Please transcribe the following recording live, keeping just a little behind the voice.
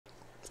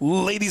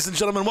Ladies and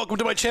gentlemen, welcome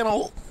to my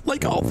channel.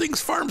 Like all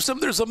things farm sim,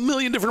 there's a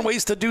million different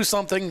ways to do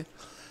something.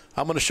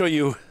 I'm going to show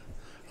you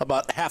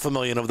about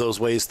 500,000 of those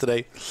ways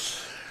today.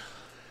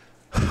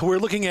 We're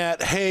looking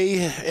at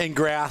hay and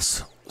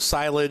grass,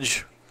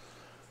 silage,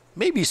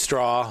 maybe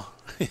straw,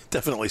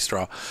 definitely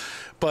straw,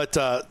 but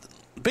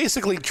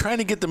basically trying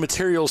to get the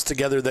materials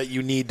together that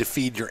you need to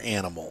feed your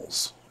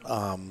animals.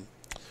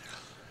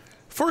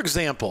 For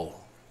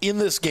example, in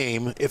this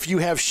game, if you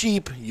have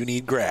sheep, you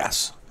need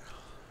grass.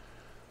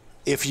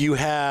 If you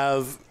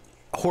have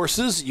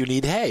horses, you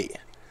need hay.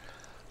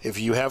 If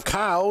you have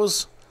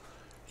cows,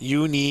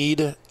 you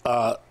need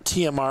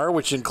TMR,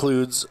 which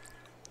includes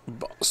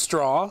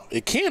straw.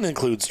 It can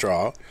include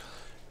straw.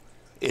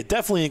 It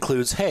definitely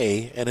includes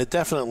hay, and it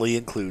definitely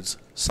includes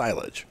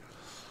silage.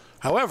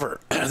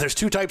 However, there's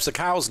two types of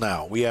cows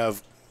now. We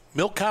have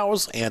milk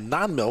cows and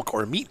non-milk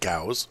or meat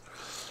cows.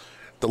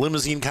 The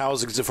limousine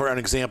cows are an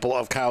example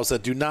of cows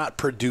that do not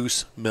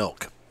produce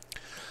milk.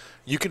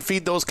 You can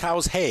feed those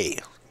cows hay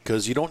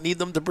because you don't need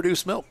them to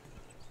produce milk.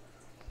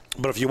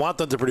 But if you want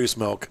them to produce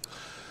milk,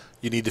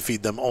 you need to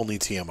feed them only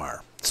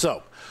TMR.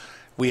 So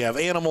we have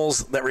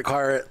animals that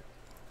require,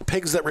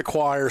 pigs that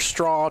require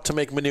straw to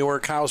make manure.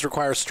 Cows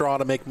require straw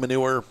to make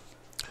manure.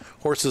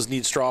 Horses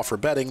need straw for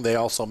bedding. They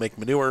also make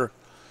manure.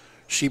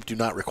 Sheep do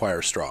not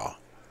require straw.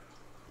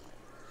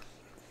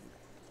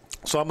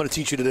 So I'm going to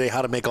teach you today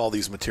how to make all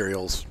these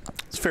materials.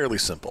 It's fairly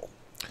simple.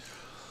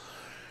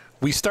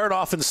 We start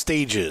off in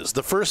stages.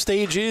 The first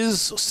stage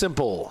is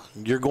simple.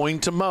 You're going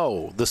to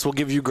mow. This will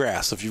give you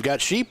grass. If you've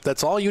got sheep,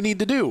 that's all you need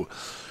to do.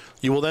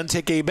 You will then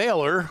take a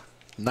baler,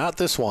 not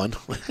this one,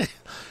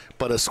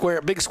 but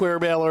a big square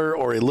baler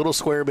or a little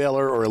square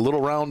baler or a little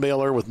round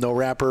baler with no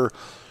wrapper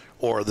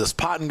or this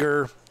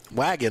Pottinger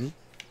wagon,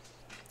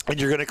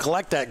 and you're going to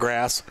collect that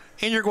grass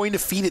and you're going to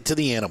feed it to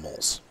the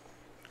animals.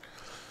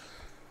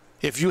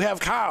 If you have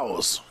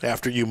cows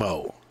after you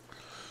mow,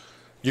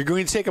 you're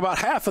going to take about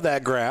half of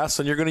that grass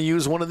and you're going to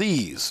use one of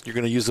these. You're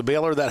going to use a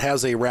baler that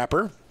has a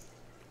wrapper,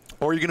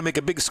 or you're going to make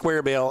a big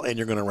square bale and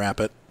you're going to wrap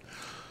it.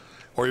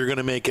 Or you're going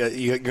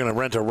to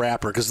rent a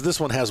wrapper, because this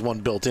one has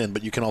one built in,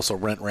 but you can also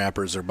rent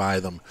wrappers or buy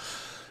them.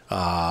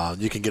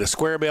 You can get a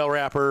square bale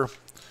wrapper.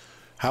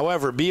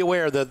 However, be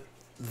aware that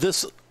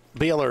this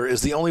baler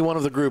is the only one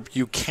of the group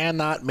you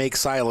cannot make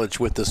silage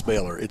with this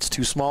baler. It's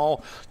too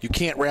small. You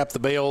can't wrap the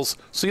bales,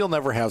 so you'll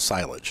never have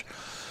silage.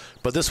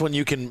 But this one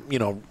you can,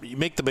 you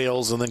make the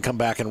bales and then come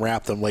back and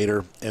wrap them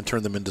later and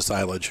turn them into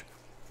silage.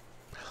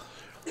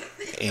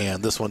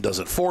 And this one does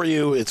it for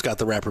you. It's got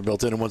the wrapper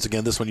built in. And once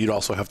again, this one you'd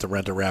also have to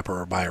rent a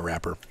wrapper or buy a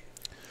wrapper.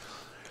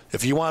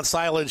 If you want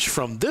silage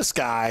from this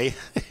guy,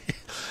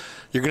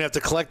 you're going to have to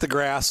collect the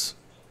grass,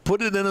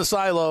 put it in a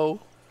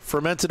silo,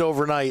 ferment it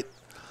overnight,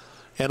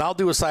 and I'll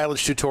do a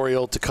silage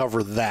tutorial to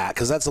cover that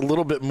because that's a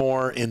little bit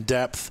more in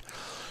depth.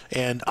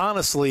 And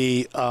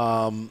honestly,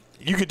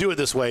 you could do it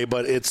this way,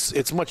 but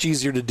it's much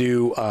easier to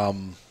do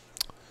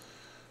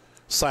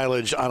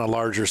silage on a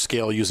larger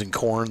scale using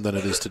corn than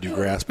it is to do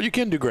grass. But you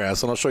can do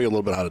grass, and I'll show you a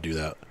little bit how to do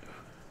that.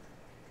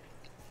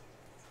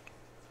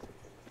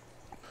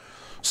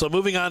 So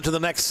moving on to the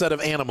next set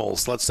of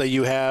animals. Let's say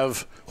you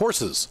have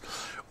horses,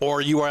 or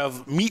you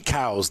have meat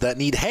cows that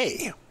need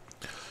hay.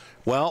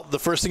 Well, the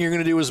first thing you're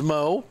going to do is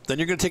mow. Then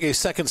you're going to take a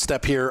second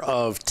step here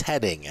of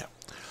tedding.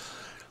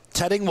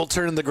 Tedding will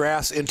turn the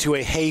grass into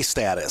a hay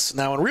status.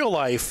 Now, in real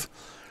life,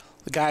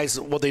 the guys,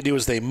 what they do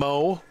is they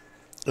mow,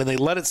 and they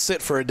let it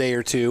sit for a day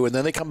or two, and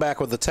then they come back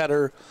with a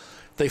tedder.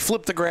 They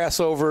flip the grass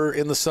over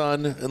in the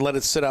sun and let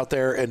it sit out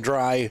there and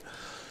dry,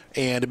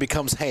 and it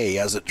becomes hay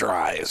as it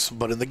dries.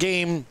 But in the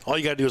game, all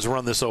you got to do is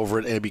run this over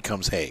it, and it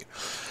becomes hay.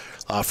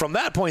 From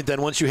that point,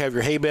 then, once you have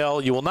your hay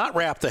bale, you will not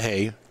wrap the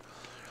hay.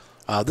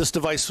 This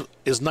device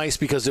is nice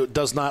because it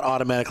does not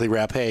automatically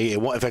wrap hay.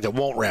 In fact, it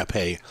won't wrap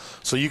hay.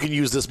 So you can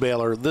use this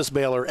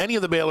baler, any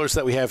of the balers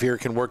that we have here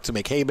can work to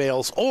make hay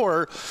bales,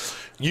 or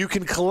you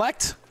can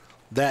collect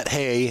that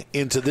hay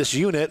into this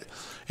unit.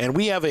 And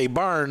we have a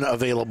barn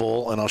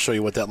available, and I'll show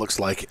you what that looks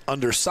like,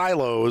 under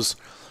silos.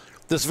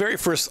 This very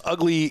first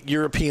ugly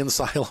European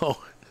silo,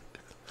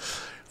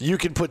 you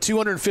can put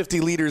 250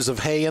 liters of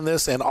hay in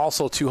this and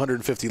also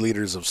 250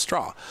 liters of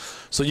straw.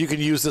 So you can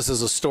use this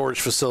as a storage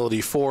facility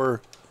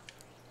for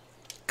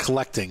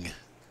collecting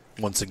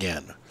once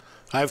again.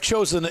 I've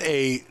chosen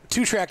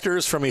two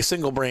tractors from a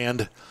single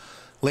brand.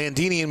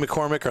 Landini and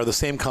McCormick are the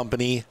same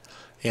company,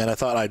 and I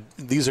thought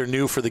these are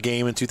new for the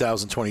game in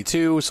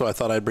 2022, so I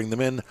thought I'd bring them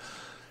in.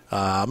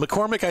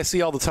 McCormick I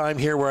see all the time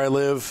here where I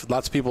live.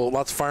 Lots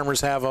of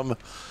farmers have them,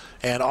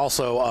 and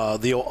also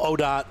the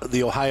ODOT,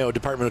 the Ohio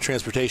Department of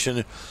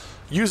Transportation,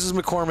 uses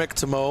McCormick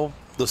to mow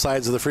the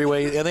sides of the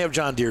freeway, and they have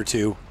John Deere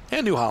too,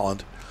 and New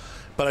Holland,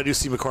 but I do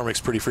see McCormick's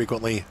pretty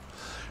frequently.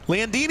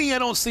 Landini I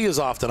don't see as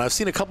often. I've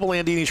seen a couple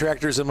Landini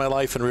tractors in my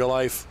life, in real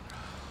life.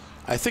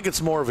 I think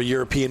it's more of a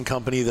European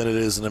company than it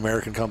is an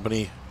American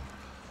company.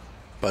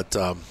 But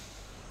they're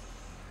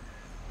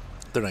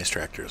nice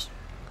tractors.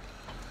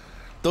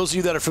 Those of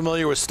you that are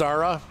familiar with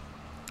Stara,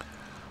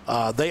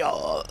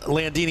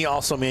 Landini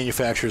also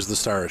manufactures the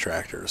Stara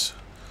tractors.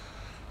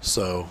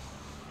 So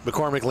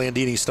McCormick,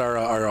 Landini,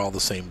 Stara are all the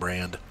same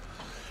brand.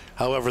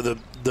 However, the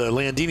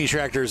Landini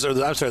tractors, or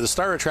the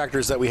Stara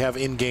tractors that we have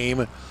in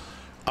game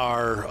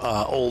are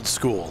old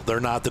school. They're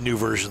not the new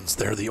versions.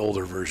 They're the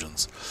older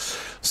versions.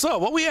 So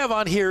what we have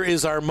on here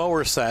is our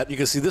mower set. You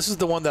can see this is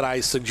the one that I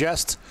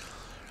suggest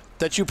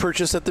that you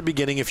purchase at the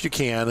beginning if you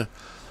can.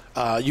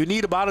 You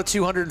need about a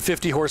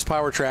 250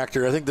 horsepower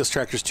tractor. I think this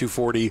tractor's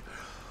 240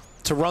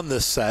 to run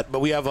this set. But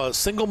we have a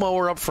single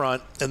mower up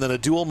front and then a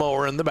dual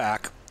mower in the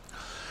back.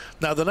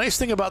 Now, the nice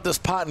thing about this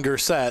Pottinger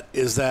set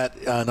is that,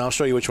 and I'll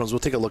show you which ones. We'll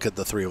take a look at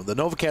the three of them.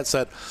 The NovaCat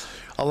set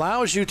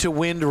allows you to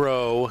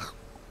windrow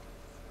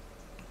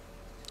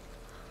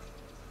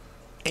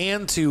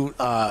and to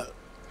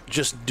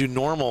just do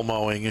normal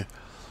mowing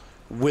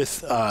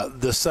with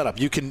this setup.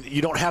 You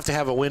don't have to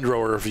have a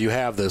windrower if you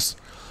have this,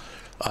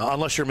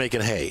 unless you're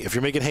making hay. If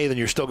you're making hay, then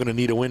you're still going to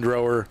need a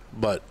windrower.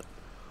 But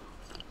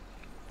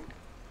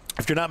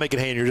if you're not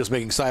making hay and you're just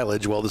making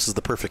silage, well, this is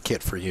the perfect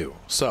kit for you.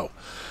 So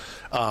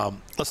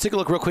let's take a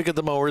look real quick at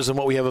the mowers and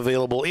what we have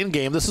available in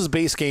game. This is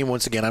base game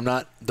once again. Don't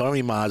have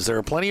any mods. There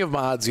are plenty of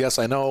mods. Yes,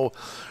 I know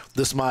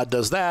this mod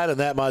does that and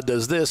that mod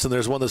does this, and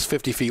there's one that's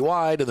 50 feet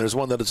wide and there's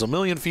one that is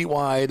 1,000,000 feet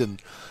wide,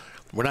 and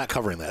we're not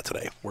covering that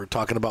today. We're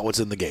talking about what's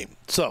in the game.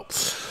 So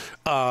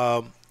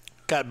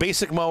got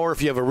basic mower.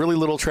 If you have a really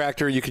little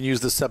tractor, you can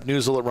use this Step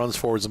Noozle. It runs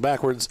forwards and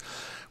backwards.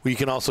 You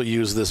can also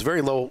use this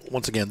very low.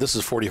 Once again, this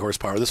is 40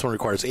 horsepower. This one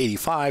requires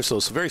 85, so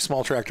it's a very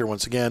small tractor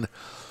once again.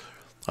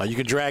 You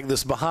can drag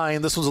this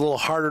behind. This one's a little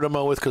harder to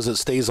mow with because it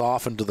stays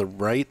off and to the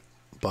right,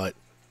 but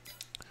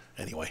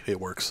anyway, it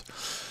works.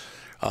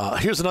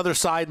 Here's another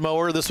side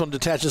mower. This one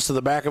detaches to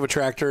the back of a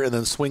tractor and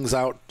then swings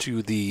out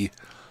to the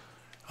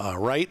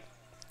right,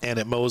 and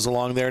it mows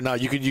along there. Now,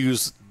 you could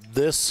use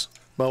this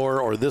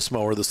mower or this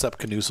mower, the Step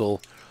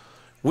Noozle,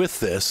 with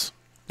this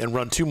and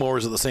run two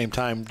mowers at the same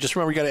time. Just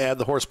remember, you got to add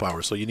the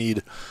horsepower. So you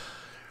need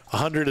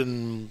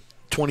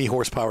 120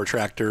 horsepower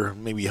tractor,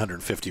 maybe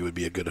 150 would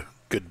be a good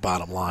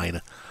bottom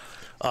line.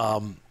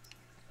 But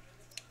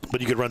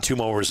you could run two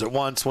mowers at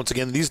once. Once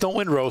again, these don't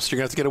windrow, so you're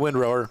going to have to get a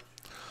windrower.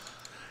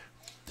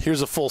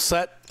 Here's a full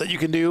set that you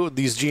can do.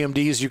 These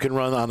GMDs you can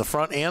run on the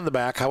front and the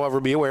back.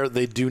 However, be aware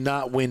they do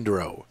not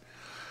windrow.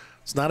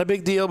 It's not a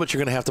big deal, but you're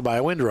going to have to buy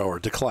a windrower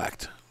to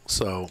collect.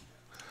 So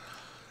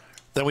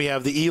then we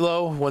have the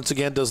ELO. Once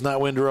again, does not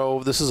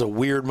windrow. This is a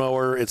weird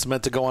mower. It's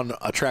meant to go on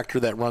a tractor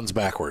that runs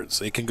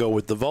backwards. It can go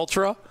with the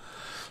Vultra.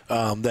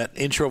 That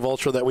intro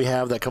Vultra that we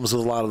have that comes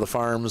with a lot of the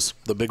farms,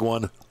 the big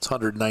one, it's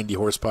 190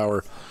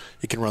 horsepower.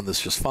 You can run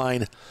this just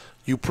fine.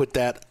 You put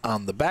that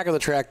on the back of the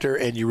tractor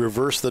and you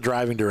reverse the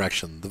driving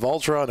direction. The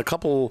Vultra and a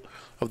couple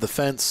of the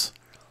Fence,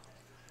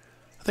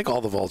 I think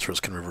all the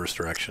Vultras can reverse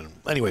direction.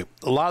 Anyway,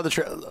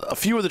 a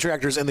few of the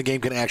tractors in the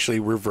game can actually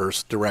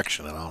reverse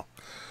direction, and I'll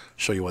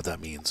show you what that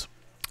means.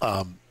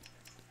 Like,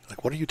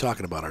 what are you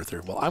talking about,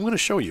 Arthur? Well, I'm going to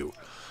show you.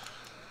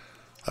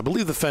 I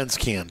believe the Fence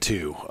can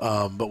too,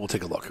 but we'll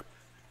take a look.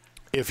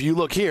 If you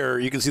look here,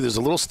 you can see there's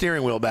a little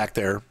steering wheel back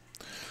there.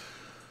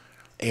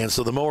 And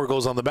so the mower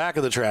goes on the back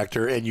of the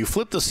tractor, and you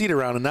flip the seat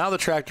around, and now the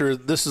tractor,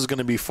 this is going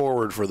to be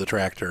forward for the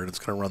tractor, and it's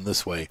going to run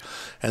this way.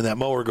 And that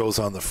mower goes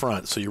on the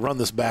front. So you run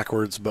this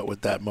backwards, but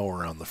with that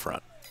mower on the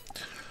front.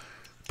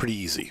 Pretty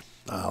easy.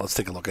 Let's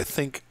take a look. I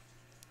think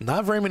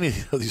not very many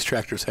of these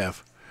tractors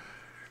have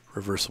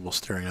reversible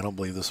steering. I don't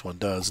believe this one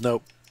does.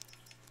 Nope.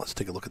 Let's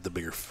take a look at the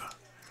bigger.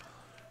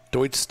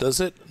 Deutz does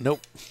it?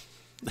 Nope.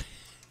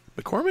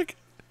 McCormick?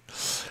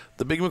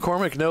 The big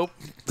McCormick? Nope.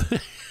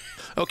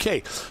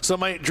 Okay, so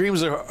my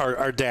dreams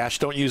are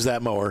dashed. Don't use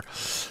that mower.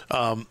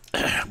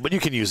 But you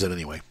can use it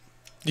anyway.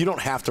 You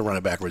don't have to run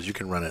it backwards. You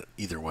can run it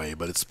either way,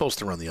 but it's supposed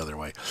to run the other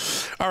way.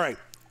 All right,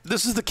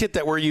 this is the kit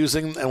that we're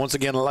using. And once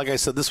again, like I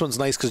said, this one's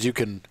nice because you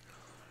can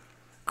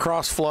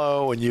cross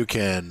flow and you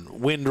can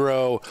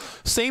windrow.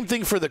 Same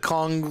thing for the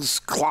Kong's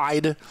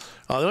Clyde. The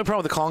only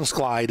problem with the Kong's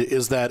Clyde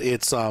is that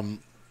it's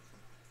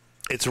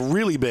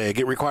really big.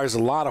 It requires a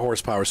lot of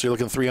horsepower. So you're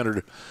looking at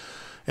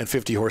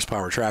 350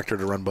 horsepower tractor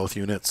to run both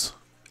units.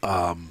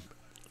 And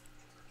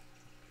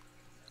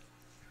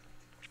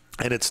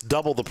it's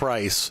double the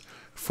price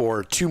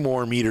for 2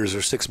 more meters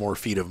or 6 more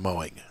feet of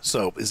mowing.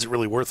 So is it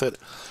really worth it?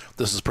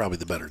 This is probably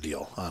the better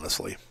deal,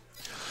 honestly.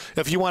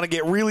 If you want to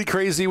get really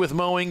crazy with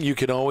mowing, you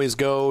can always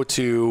go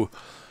to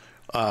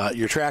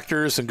your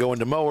tractors and go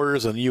into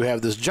mowers, and you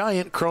have this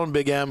giant Krone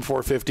Big M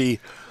 450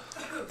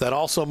 that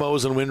also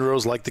mows and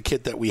windrows like the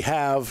kit that we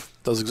have.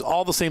 Does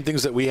all the same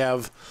things that we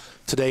have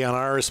today on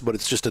ours, but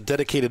it's just a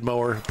dedicated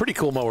mower. Pretty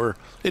cool mower.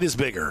 It is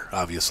bigger,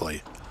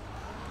 obviously.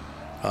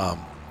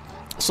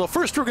 So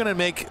first we're going to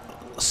make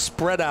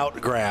spread out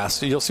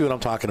grass. You'll see what I'm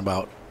talking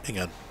about. Hang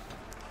on.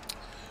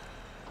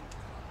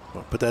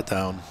 Put that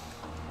down.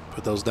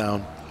 Put those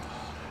down.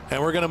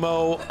 And we're going to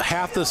mow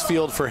half this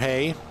field for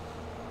hay.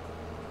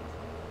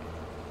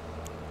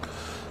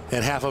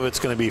 And half of it's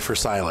going to be for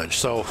silage.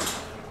 So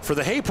for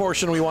the hay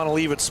portion, we want to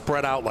leave it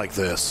spread out like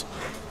this.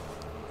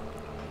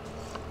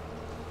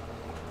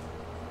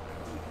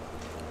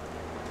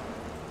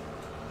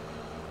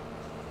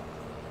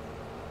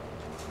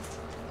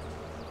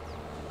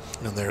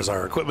 And there's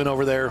our equipment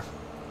over there.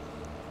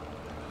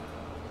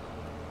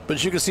 But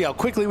as you can see how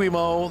quickly we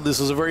mow, this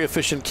is a very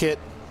efficient kit.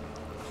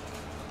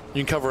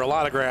 You can cover a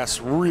lot of grass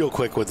real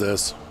quick with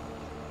this.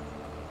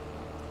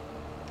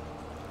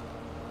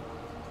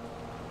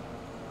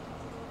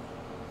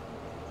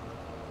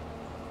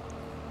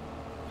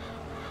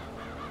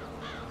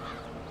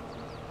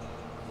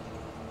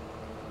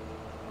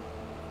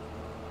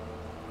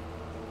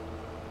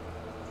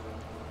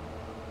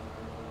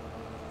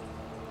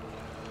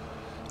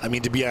 I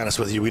mean, to be honest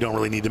with you, we don't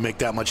really need to make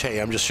that much hay.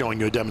 I'm just showing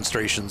you a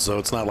demonstration, so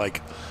it's not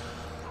like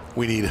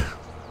we need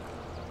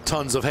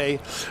tons of hay.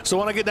 So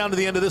when I get down to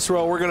the end of this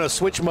row, we're going to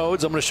switch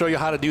modes. I'm going to show you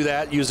how to do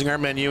that using our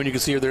menu. And you can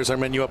see here, there's our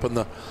menu up in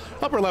the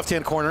upper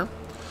left-hand corner.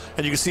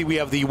 And you can see we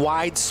have the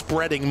wide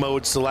spreading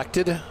mode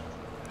selected.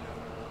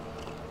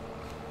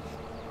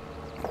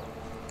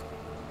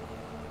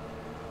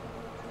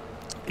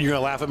 You're going to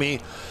laugh at me.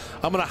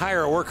 I'm going to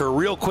hire a worker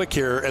real quick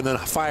here and then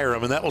fire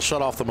him, and that will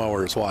shut off the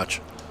mowers.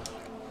 Watch.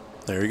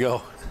 There you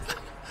go.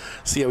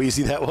 See how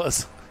easy that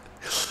was?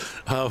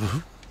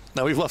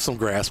 Now we've left some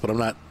grass, but I'm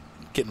not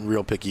getting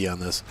real picky on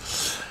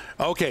this.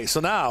 Okay, so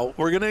now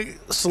we're going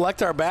to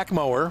select our back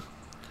mower,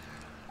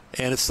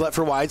 and it's set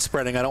for wide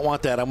spreading. I don't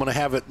want that. I'm going to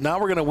have it. Now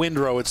we're going to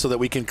windrow it so that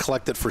we can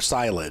collect it for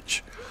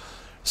silage.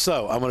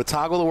 So I'm going to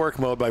toggle the work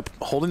mode by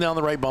holding down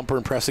the right bumper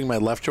and pressing my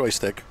left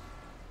joystick.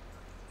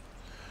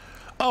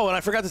 Oh, and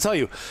I forgot to tell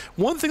you,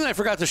 one thing that I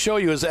forgot to show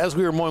you is as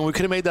we were mowing, we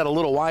could have made that a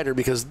little wider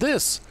because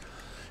this,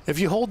 if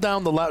you hold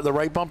down the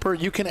right bumper,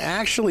 you can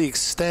actually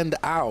extend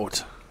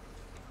out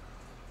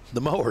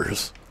the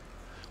mowers.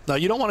 Now,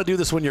 you don't want to do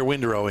this when you're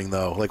windrowing,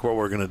 though, like what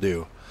we're going to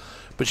do.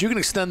 But you can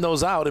extend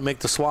those out and make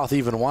the swath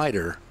even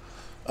wider.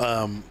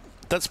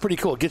 That's pretty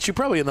cool. It gets you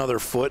probably another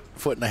foot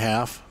and a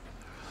half.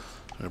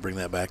 I'm going to bring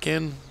that back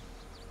in.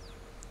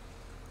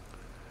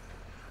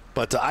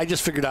 But I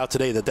just figured out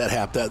today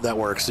that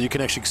works. So you can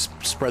actually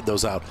spread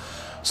those out.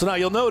 So now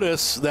you'll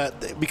notice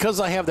that because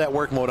I have that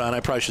work mode on, I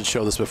probably should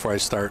show this before I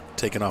start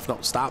taking off. No,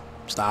 stop.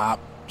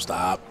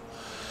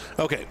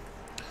 Okay.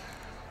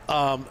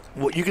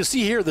 What you can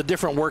see here, the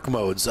different work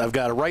modes. I've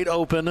got a right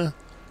open,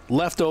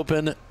 left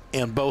open,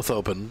 and both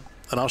open.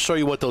 And I'll show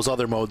you what those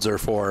other modes are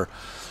for.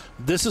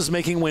 This is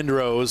making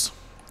windrows,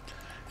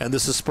 and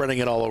this is spreading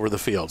it all over the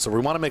field. So we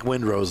want to make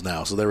windrows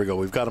now. So there we go.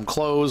 We've got them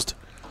closed.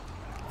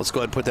 Let's go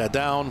ahead and put that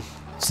down.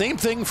 Same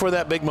thing for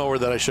that big mower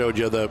that I showed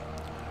you, the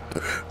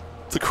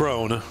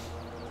Crone.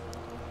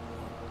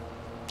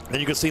 And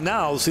you can see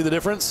now, see the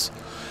difference?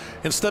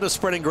 Instead of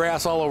spreading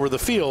grass all over the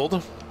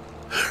field,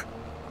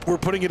 we're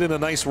putting it in a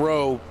nice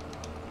row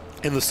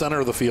in the center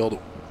of the field,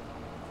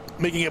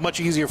 making it much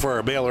easier for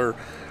our baler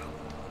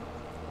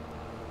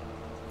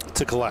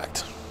to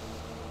collect.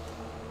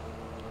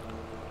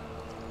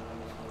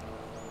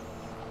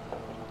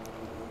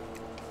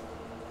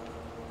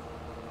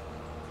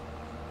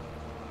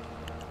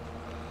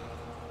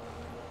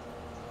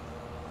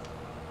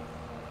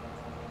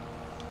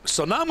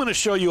 So now I'm going to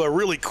show you a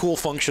really cool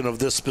function of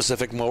this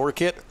specific mower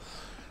kit.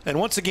 And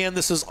once again,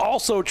 this is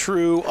also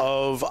true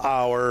of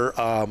our,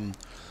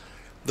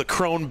 the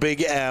Crone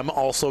Big M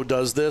also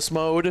does this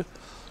mode.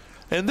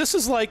 And this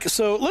is like,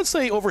 so let's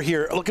say over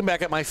here, looking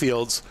back at my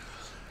fields,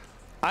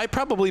 I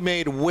probably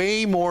made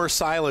way more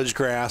silage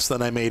grass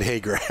than I made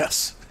hay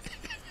grass.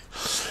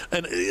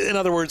 And in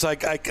other words,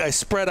 I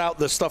spread out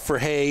the stuff for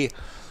hay,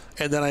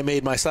 and then I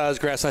made my silage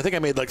grass. And I think I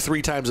made like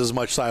 3 times as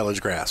much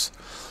silage grass.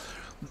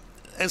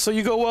 And so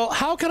you go, well,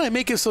 how can I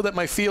make it so that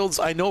my fields,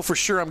 I know for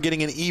sure I'm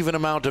getting an even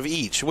amount of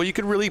each? Well, you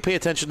can really pay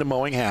attention to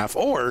mowing half.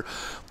 Or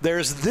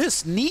there's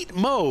this neat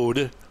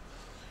mode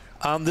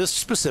on this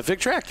specific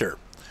tractor.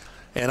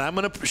 And I'm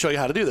going to show you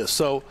how to do this.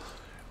 So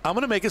I'm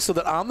going to make it so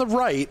that on the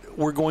right,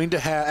 we're going to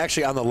have,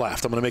 actually on the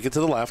left, I'm going to make it to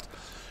the left.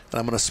 And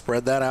I'm going to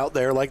spread that out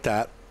there like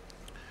that.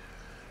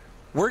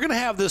 We're going to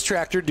have this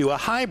tractor do a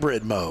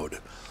hybrid mode.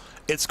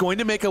 It's going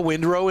to make a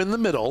windrow in the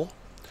middle.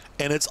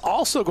 And it's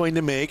also going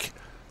to make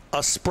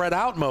a spread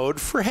out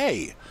mode for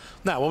hay.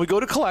 Now, when we go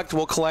to collect,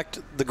 we'll collect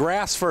the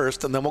grass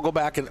first, and then we'll go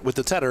back with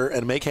the tedder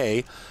and make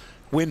hay,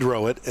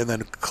 windrow it, and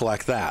then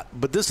collect that.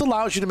 But this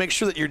allows you to make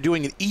sure that you're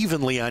doing it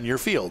evenly on your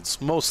fields,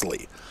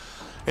 mostly.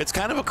 It's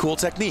kind of a cool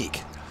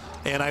technique.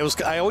 And I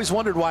always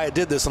wondered why it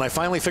did this, and I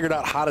finally figured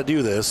out how to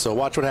do this, so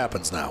watch what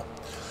happens now.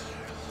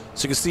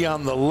 So you can see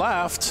on the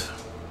left,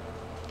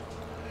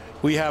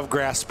 we have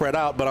grass spread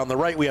out, but on the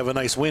right, we have a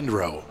nice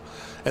windrow.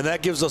 And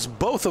that gives us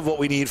both of what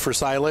we need for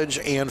silage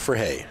and for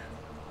hay.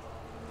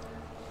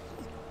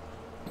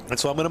 And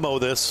so I'm going to mow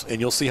this,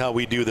 and you'll see how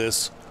we do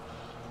this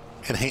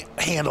and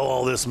handle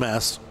all this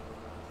mess.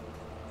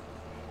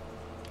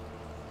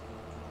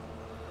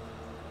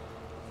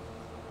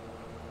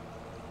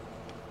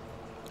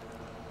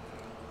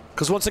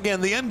 Because once again,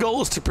 the end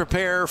goal is to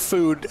prepare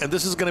food, and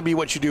this is going to be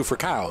what you do for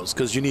cows,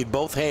 because you need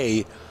both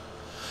hay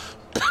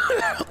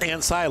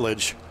and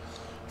silage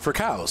for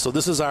cows. So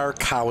this is our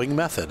cowing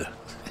method.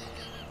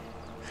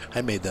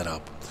 I made that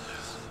up.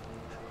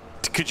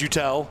 Could you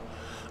tell?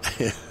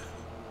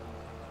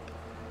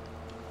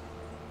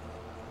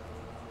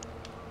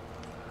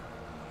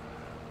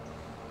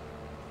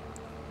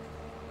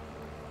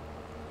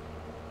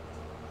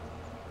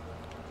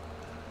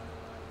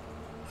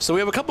 So we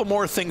have a couple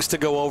more things to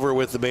go over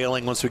with the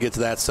baling once we get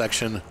to that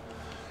section,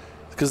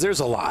 because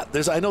there's a lot.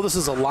 I know this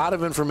is a lot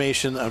of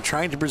information. I'm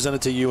trying to present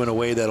it to you in a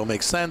way that'll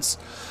make sense.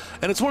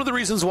 And it's one of the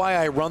reasons why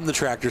I run the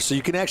tractor, so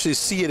you can actually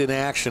see it in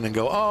action and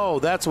go, oh,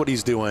 that's what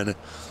he's doing.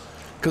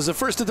 Because at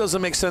first it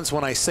doesn't make sense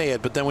when I say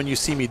it, but then when you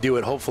see me do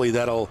it, hopefully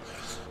that'll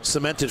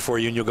cement it for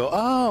you, and you'll go,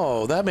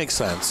 oh, that makes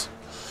sense.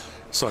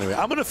 So anyway,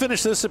 I'm going to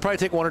finish this. It'll probably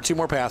take 1 or 2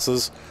 more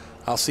passes.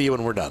 I'll see you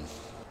when we're done.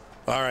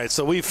 All right,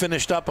 so we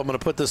finished up. I'm going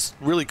to put this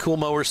really cool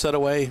mower set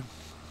away.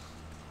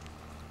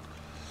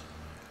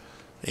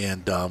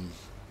 And,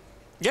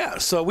 yeah,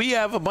 so we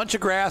have a bunch of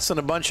grass and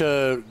a bunch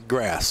of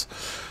grass.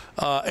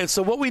 And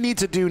so what we need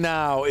to do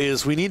now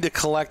is we need to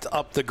collect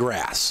up the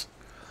grass.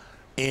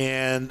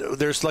 And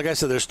there's, like I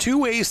said, there's 2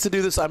 ways to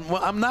do this.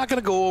 I'm not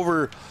going to go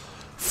over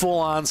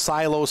full-on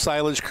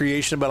silage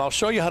creation, but I'll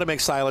show you how to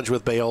make silage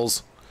with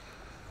bales.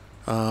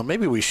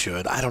 Maybe we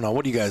should. I don't know.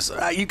 What do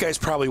you guys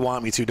probably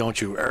want me to, don't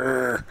you?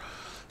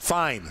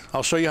 Fine.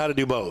 I'll show you how to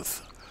do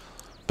both.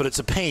 But it's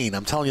a pain.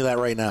 I'm telling you that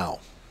right now.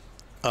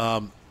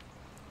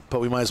 But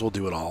we might as well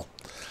do it all.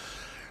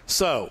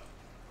 So,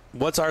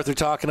 what's Arthur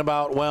talking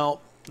about?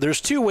 Well,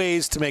 there's 2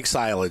 ways to make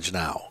silage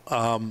now.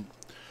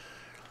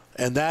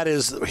 And that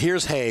is,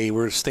 here's hay.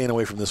 We're staying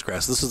away from this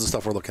grass. This is the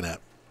stuff we're looking at.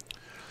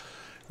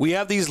 We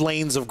have these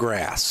lanes of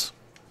grass.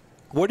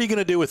 What are you going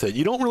to do with it?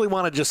 You don't really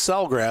want to just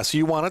sell grass.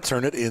 You want to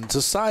turn it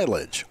into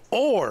silage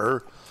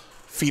or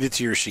feed it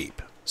to your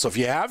sheep. So if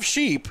you have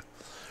sheep,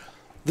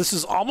 this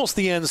is almost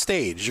the end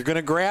stage. You're going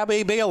to grab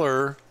a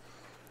baler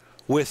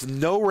with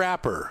no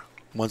wrapper.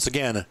 Once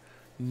again,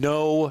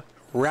 no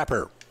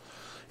wrapper.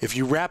 If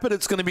you wrap it,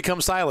 it's going to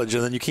become silage,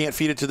 and then you can't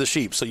feed it to the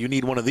sheep. So you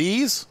need one of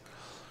these,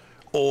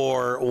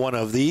 or one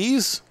of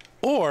these,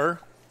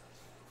 or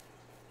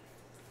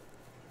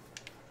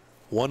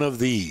one of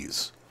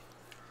these.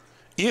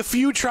 If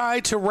you try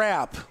to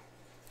wrap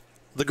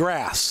the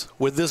grass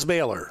with this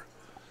baler,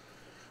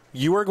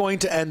 you are going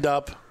to end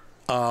up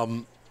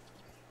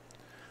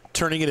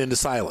turning it into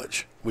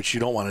silage, which you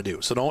don't want to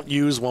do. So don't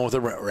use one with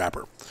a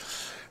wrapper.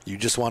 You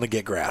just want to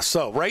get grass.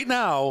 So right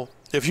now,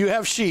 if you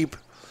have sheep,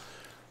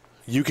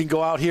 you can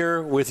go out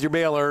here with your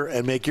baler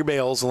and make your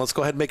bales. And let's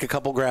go ahead and make a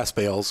couple grass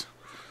bales.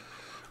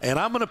 And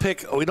I'm going to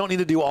pick, we don't need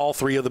to do all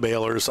 3 of the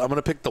balers. I'm going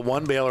to pick the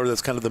one baler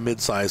that's kind of the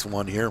mid-sized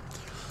one here.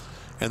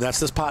 And that's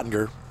this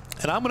Pottinger.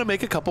 And I'm going to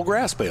make a couple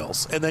grass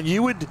bales. And then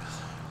you would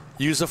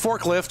use a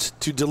forklift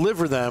to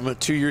deliver them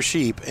to your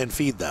sheep and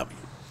feed them.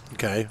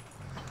 Okay?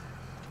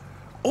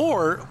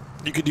 Or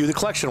you could do the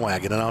collection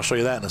wagon, and I'll show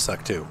you that in a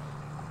sec too.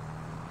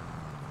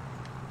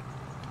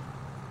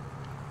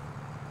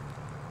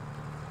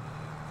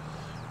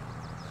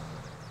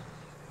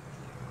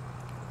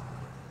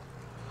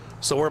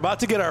 So we're about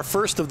to get our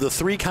first of the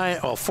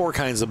 4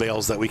 kinds of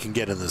bales that we can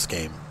get in this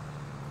game.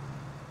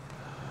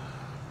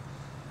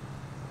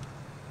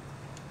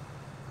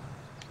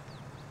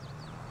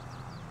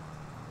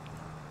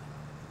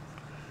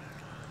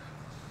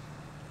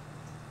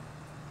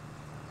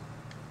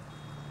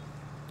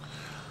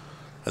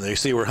 And there you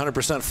see we're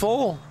 100%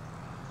 full.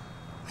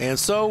 And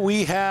so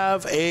we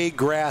have a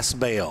grass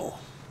bale.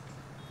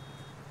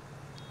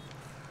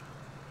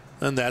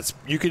 And that's,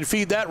 you can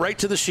feed that right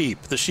to the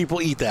sheep. The sheep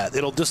will eat that.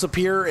 It'll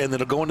disappear and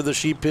it'll go into the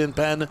sheep pen,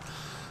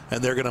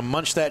 and they're going to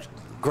munch that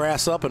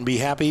grass up and be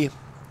happy.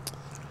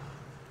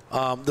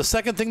 The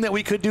second thing that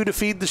we could do to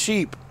feed the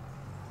sheep,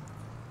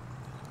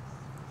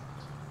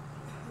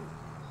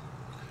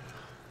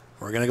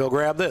 we're going to go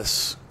grab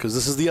this, because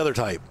this is the other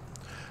type.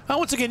 Now,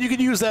 once again, you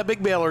could use that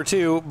big baler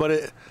too,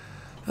 but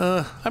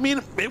I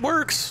mean, it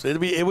works.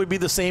 It would be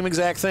the same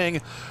exact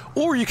thing.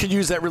 Or you could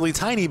use that really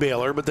tiny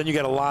baler, but then you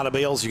got a lot of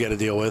bales you got to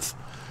deal with.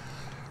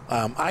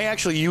 I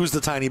actually use the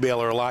tiny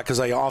baler a lot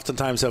because I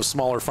oftentimes have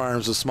smaller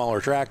farms with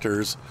smaller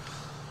tractors,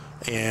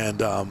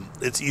 and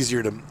it's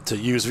easier to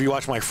use. If you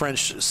watch my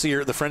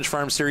the French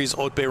farm series,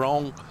 Haute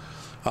Bayron,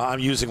 I'm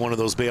using one of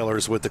those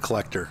balers with the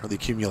collector, or the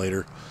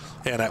accumulator,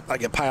 and I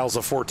get piles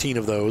of 14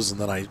 of those,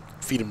 and then I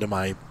feed them to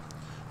my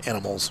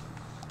animals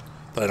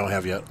that I don't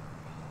have yet.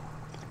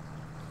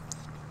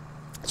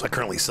 So I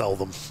currently sell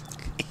them.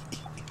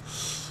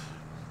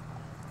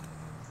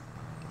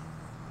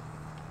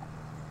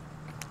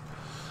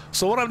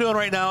 So what I'm doing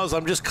right now is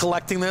I'm just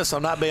collecting this.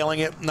 I'm not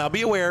baling it. Now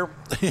be aware,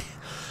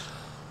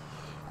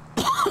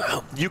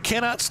 you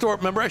cannot store.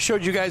 Remember I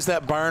showed you guys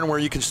that barn where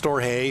you can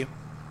store hay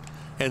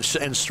and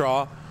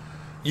straw?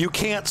 You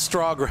can't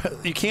store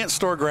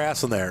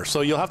grass in there,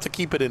 so you'll have to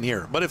keep it in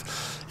here. But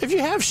if you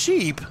have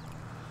sheep,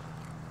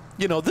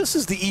 you know, this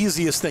is the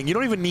easiest thing. You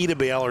don't even need a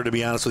baler, to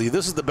be honest with you.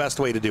 This is the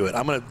best way to do it.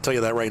 I'm going to tell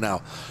you that right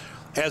now.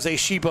 As a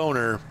sheep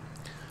owner,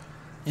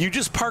 you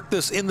just park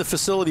this in the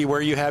facility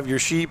where you have your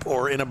sheep,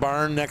 or in a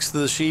barn next to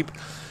the sheep.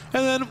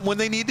 And then when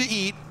they need to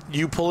eat,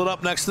 you pull it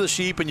up next to the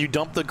sheep and you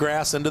dump the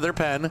grass into their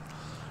pen.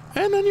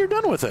 And then you're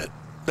done with it.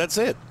 That's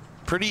it.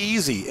 Pretty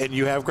easy. And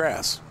you have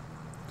grass.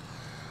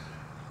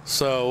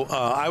 So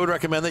I would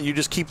recommend that you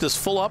just keep this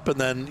full up,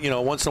 and then, you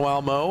know, once in a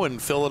while mow and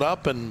fill it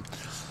up, and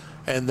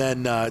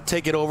then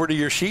take it over to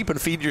your sheep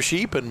and feed your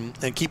sheep,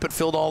 and keep it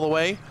filled all the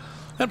way.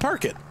 and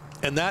park it.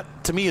 And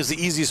that, to me, is the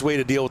easiest way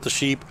to deal with the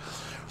sheep.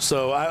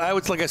 So I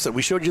would, like I said,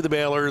 we showed you the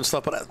baler and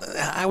stuff, but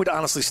I would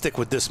honestly stick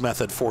with this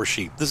method for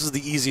sheep. This is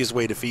the easiest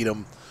way to feed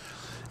them.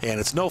 And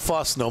it's no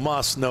fuss, no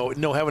muss, no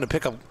having to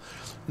pick up,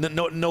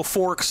 no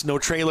forks, no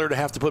trailer to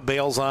have to put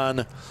bales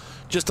on.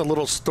 Just a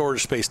little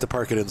storage space to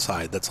park it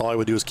inside. That's all I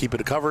would do is keep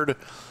it covered,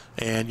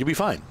 and you'll be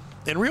fine.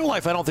 In real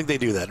life, I don't think they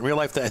do that. In real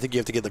life, I think you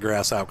have to get the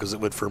grass out because it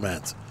would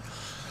ferment,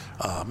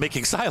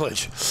 making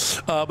silage.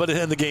 But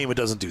in the game, it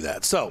doesn't do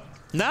that. So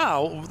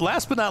now,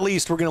 last but not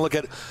least, we're going to look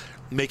at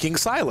making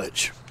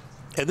silage.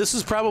 And this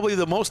is probably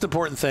the most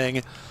important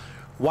thing.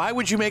 Why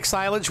would you make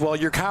silage? Well,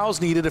 your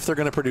cows need it if they're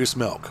going to produce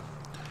milk.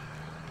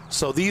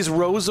 So these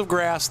rows of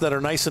grass that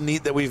are nice and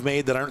neat that we've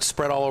made that aren't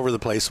spread all over the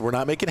place, we're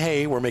not making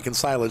hay, we're making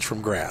silage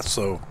from grass.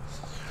 So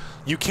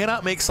you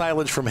cannot make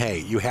silage from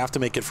hay. You have to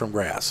make it from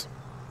grass.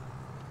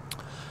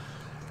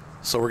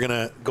 So we're going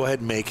to go ahead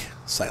and make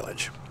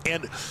silage.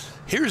 And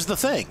here's the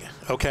thing,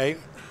 okay?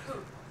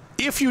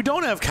 If you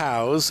don't have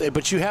cows,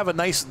 but you have a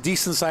nice,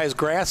 decent-sized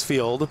grass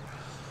field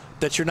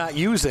that you're not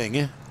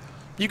using,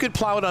 you could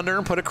plow it under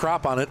and put a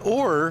crop on it,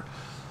 or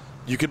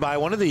you could buy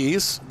one of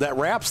these that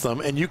wraps them,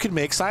 and you can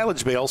make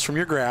silage bales from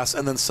your grass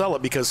and then sell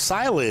it, because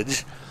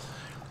silage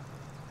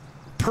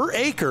per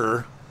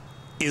acre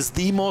is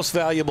the most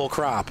valuable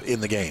crop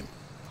in the game.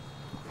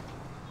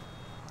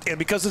 And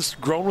because it's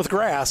grown with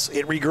grass,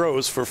 it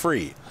regrows for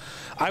free.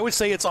 I would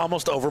say it's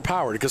almost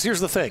overpowered, because here's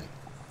the thing.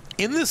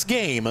 In this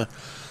game,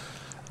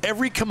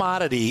 every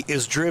commodity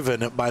is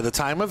driven by the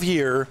time of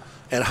year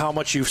and how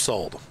much you've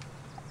sold.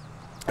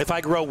 If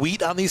I grow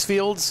wheat on these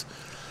fields,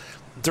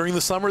 during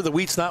the summer, the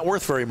wheat's not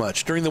worth very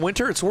much. During the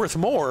winter, it's worth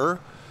more,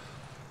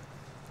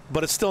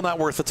 but it's still not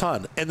worth a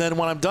ton. And then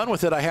when I'm done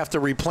with it, I have to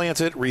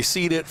replant it,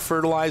 reseed it,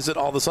 fertilize it,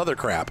 all this other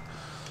crap.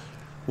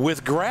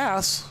 With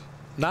grass,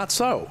 not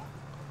so.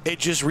 It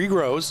just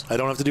regrows. I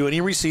don't have to do any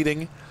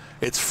reseeding.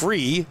 It's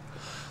free.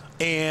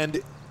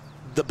 And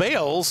the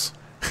bales,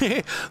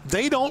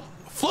 they don't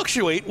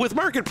fluctuate with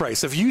market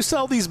price. If you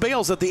sell these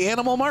bales at the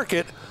animal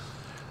market,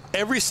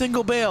 every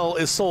single bale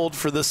is sold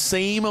for the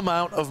same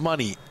amount of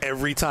money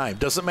every time.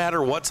 Doesn't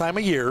matter what time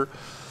of year.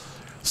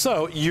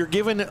 So you're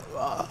given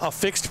a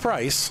fixed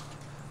price,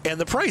 and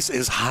the price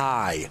is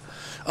high.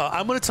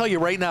 I'm going to tell you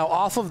right now,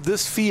 off of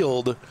this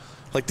field,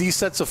 like these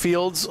sets of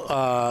fields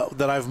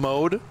that I've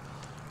mowed,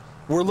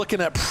 we're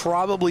looking at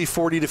probably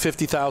 $40,000 to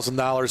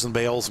 $50,000 in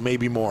bales,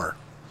 maybe more.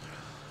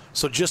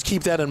 So just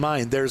keep that in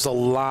mind. There's a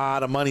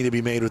lot of money to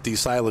be made with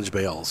these silage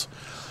bales.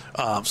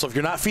 So if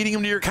you're not feeding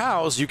them to your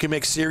cows, you can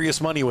make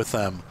serious money with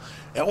them.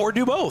 Or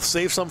do both.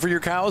 Save some for your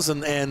cows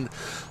and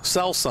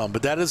sell some.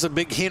 But that is a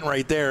big hint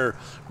right there.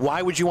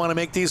 Why would you want to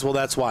make these? Well,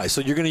 that's why.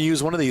 So you're going to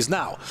use one of these.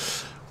 Now,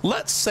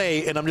 let's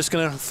say, and I'm just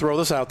going to throw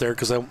this out there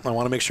because I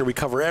want to make sure we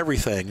cover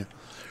everything.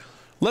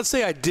 Let's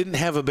say I didn't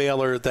have a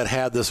baler that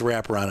had this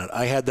wrapper on it.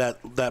 I had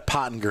that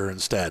Pottinger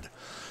instead.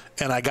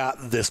 And I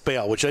got this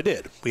bale, which I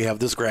did. We have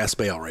this grass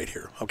bale right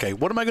here. Okay,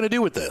 what am I going to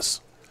do with this?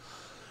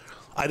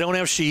 I don't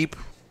have sheep.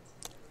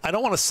 I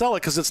don't want to sell it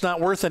because it's not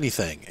worth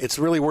anything. It's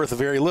really worth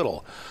very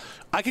little.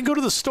 I can go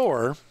to the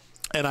store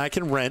and I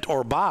can rent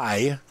or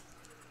buy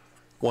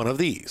one of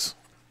these.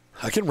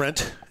 I can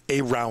rent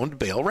a round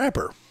bale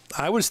wrapper.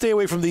 I would stay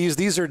away from these.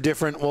 These are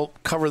different. We'll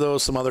cover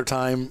those some other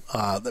time,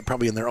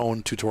 probably in their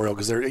own tutorial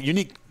because they're a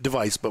unique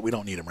device, but we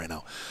don't need them right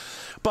now.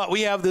 But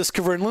we have this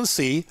Kverneland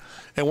C,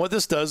 and what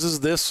this does is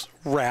this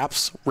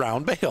wraps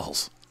round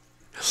bales.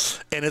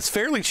 And it's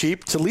fairly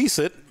cheap to lease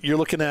it. You're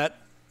looking at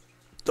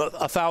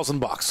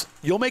 $1,000.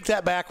 You'll make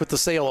that back with the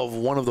sale of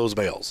one of those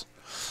bales.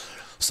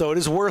 So it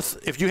is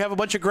worth, if you have a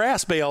bunch of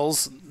grass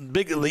bales,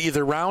 big,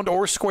 either round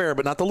or square,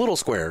 but not the little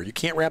square. You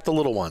can't wrap the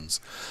little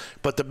ones.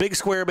 But the big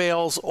square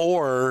bales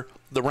or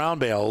the round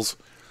bales,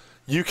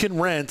 you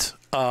can rent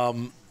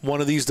one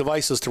of these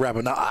devices to wrap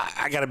it. Now,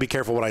 I got to be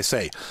careful what I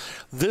say.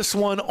 This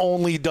one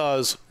only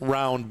does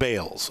round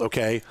bales,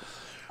 okay?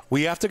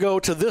 We have to go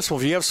to this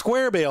one. If you have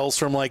square bales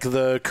from like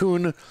the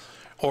Kuhn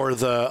or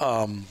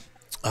the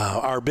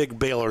our big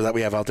baler that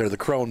we have out there, the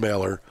Krone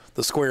baler,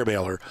 the square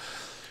baler,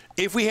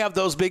 if we have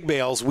those big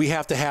bales, we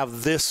have to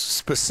have this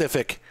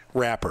specific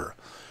wrapper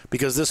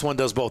because this one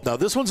does both. Now,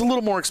 this one's a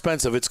little more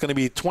expensive. It's going to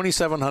be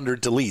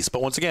 $2,700 to lease.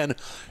 But once again,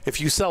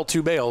 if you sell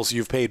 2 bales,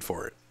 you've paid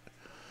for it.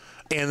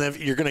 And then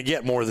you're going to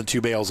get more than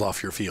 2 bales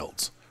off your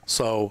fields.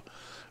 So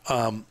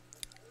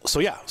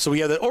yeah. So we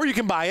have that. Or you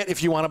can buy it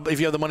if you want to. If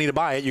you have the money to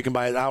buy it, you can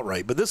buy it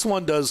outright. But this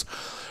one does.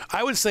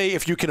 I would say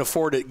if you can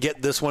afford it,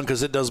 get this one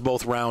because it does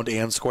both round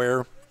and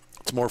square.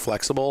 It's more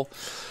flexible.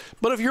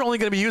 But if you're only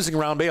going to be using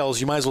round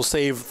bales, you might as well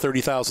save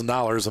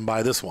 $30,000 and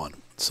buy this one.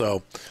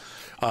 So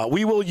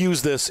we will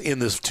use this in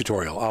this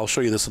tutorial. I'll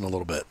show you this in a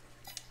little bit.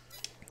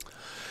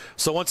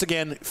 So once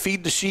again,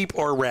 feed the sheep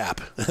or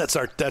wrap. That's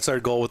our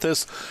goal with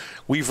this.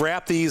 We've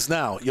wrapped these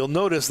now. You'll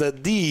notice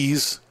that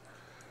these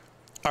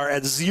are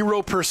at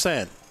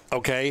 0%.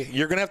 Okay,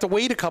 you're going to have to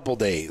wait a couple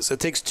days.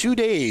 It takes 2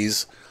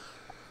 days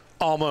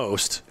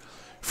almost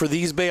for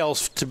these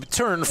bales to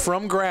turn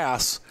from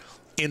grass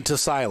into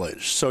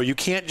silage. So you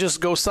can't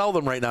just go sell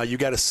them right now. You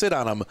got to sit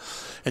on them.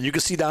 And you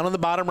can see down on the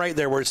bottom right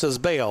there where it says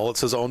bale, it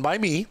says owned by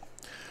me.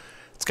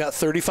 It's got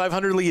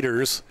 3,500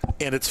 liters,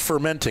 and it's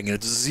fermenting. And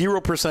it's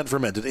 0%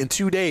 fermented. In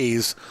 2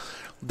 days,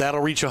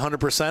 that'll reach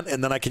 100%,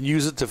 and then I can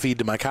use it to feed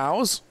to my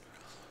cows,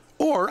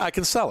 or I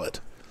can sell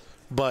it.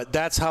 But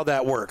that's how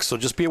that works. So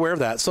just be aware of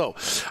that. So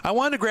I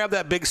wanted to grab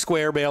that big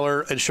square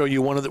baler and show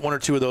you one or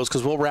two of those,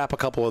 because we'll wrap a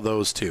couple of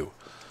those too.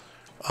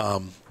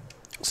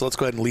 So let's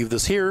go ahead and leave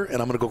this here, and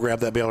I'm going to go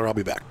grab that baler. I'll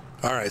be back.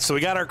 All right, so we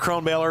got our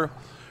Krone baler.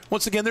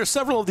 Once again, there's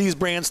several of these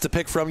brands to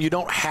pick from. You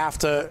don't have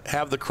to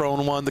have the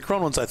Krone one. The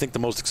Krone one's, I think, the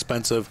most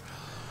expensive.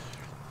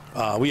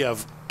 We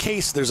have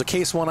Case. There's a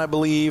Case one, I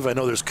believe. I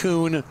know there's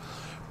Kuhn,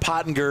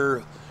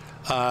 Pottinger.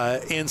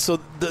 And so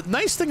the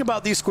nice thing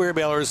about these square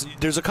balers,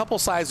 there's a couple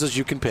sizes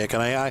you can pick.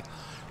 And I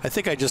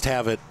think I just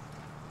have it,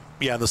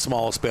 yeah, the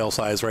smallest bale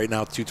size right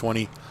now,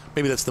 220.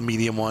 Maybe that's the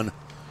medium one.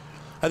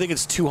 I think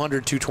it's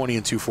 200, 220,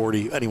 and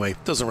 240. Anyway,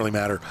 doesn't really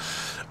matter.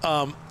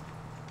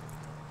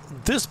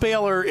 This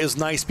baler is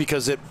nice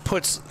because it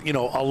puts, a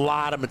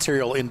lot of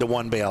material into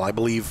one bale. I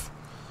believe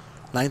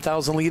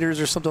 9,000 liters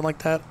or something like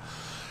that.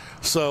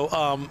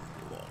 So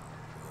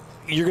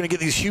you're going to get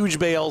these huge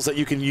bales that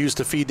you can use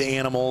to feed the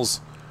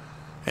animals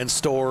and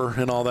store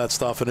and all that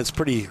stuff, and it's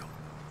pretty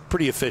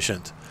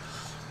efficient.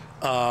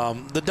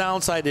 The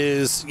downside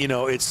is,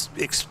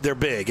 they're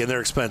big and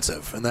they're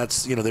expensive, and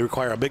that's, they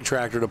require a big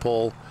tractor to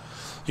pull.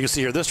 You can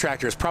see here, this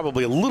tractor is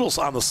probably a little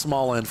on the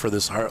small end for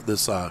this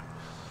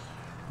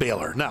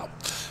baler. Now,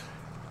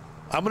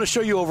 I'm going to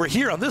show you over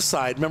here on this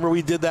side. Remember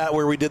we did that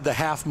where we did the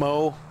half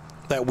mow,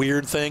 that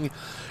weird thing?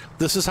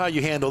 This is how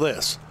you handle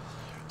this.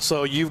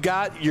 So you've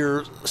got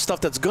your stuff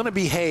that's going to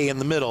be hay in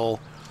the middle,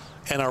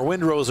 and our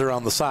windrows are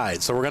on the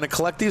side. So we're going to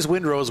collect these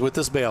windrows with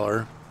this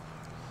baler,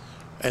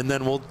 and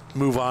then we'll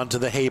move on to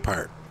the hay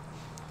part.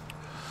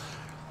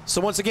 So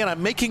once again,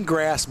 I'm making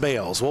grass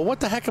bales. Well, what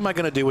the heck am I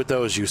going to do with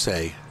those, you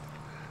say?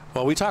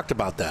 Well, we talked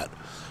about that.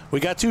 We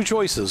got two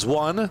choices.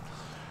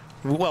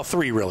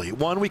 Three really.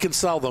 One, we can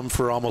sell them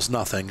for almost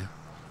nothing.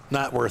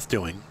 Not worth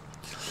doing.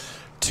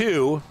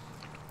 Two,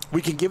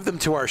 we can give them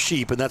to our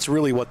sheep, and that's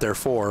really what they're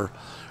for.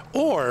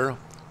 Or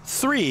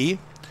three,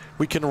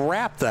 we can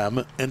wrap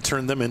them and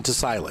turn them into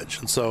silage.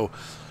 And so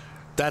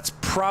that's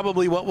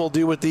probably what we'll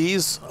do with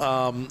these.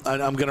 I'm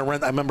going to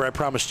rent. I remember I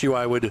promised you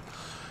I would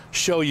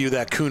show you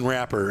that Kuhn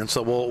wrapper, and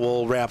so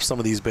we'll wrap some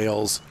of these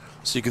bales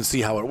so you can see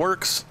how it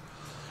works.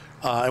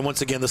 And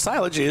once again, the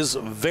silage is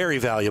very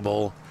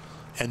valuable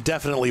and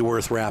definitely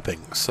worth wrapping.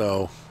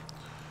 So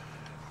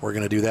we're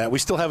going to do that. We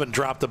still haven't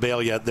dropped the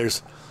bale yet.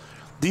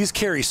 These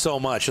carry so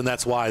much, and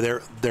that's why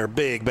they're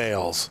big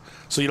bales.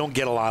 So you don't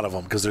get a lot of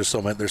them because they're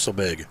so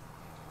big.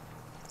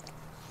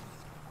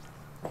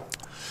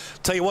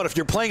 Tell you what, if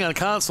you're playing on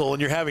console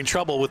and you're having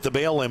trouble with the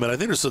bale limit, I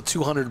think there's a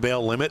 200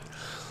 bale limit.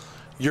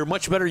 You're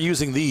much better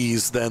using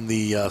these than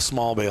the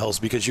small bales,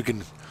 because you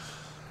can,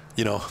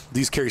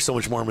 these carry so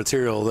much more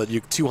material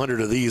that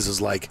 200 of these is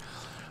like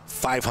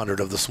 500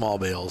 of the small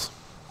bales.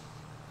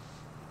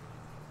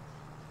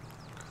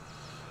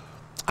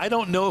 I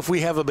don't know if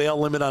we have a bale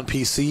limit on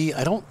PC.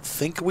 I don't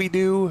think we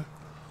do,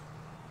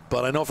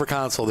 but I know for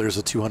console there's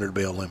a 200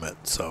 bale limit.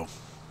 So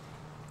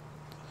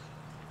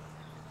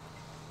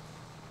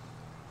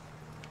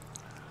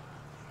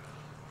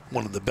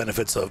one of the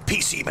benefits of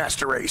PC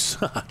Master Race.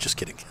 Just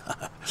kidding.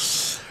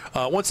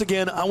 Once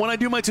again, when I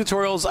do my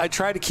tutorials, I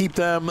try to keep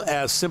them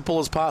as simple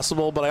as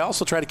possible, but I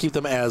also try to keep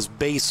them as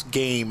base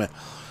game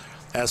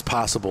as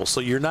possible. So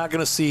you're not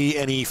going to see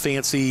any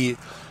fancy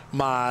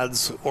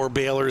mods or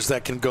balers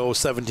that can go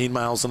 17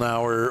 miles an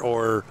hour,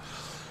 or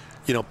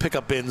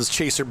pickup bins,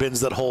 chaser bins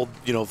that hold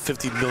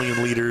 50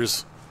 million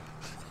liters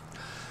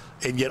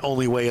and yet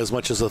only weigh as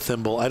much as a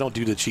thimble. I don't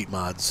do the cheat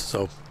mods,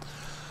 so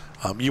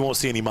you won't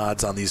see any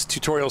mods on these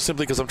tutorials,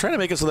 simply because I'm trying to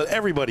make it so that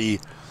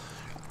everybody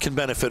can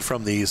benefit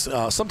from these.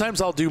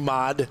 Sometimes I'll do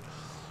mod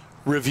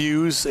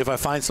reviews if I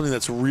find something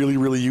that's really,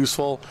 really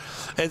useful.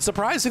 And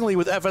surprisingly,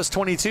 with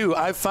FS22,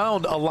 I've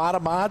found a lot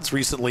of mods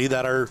recently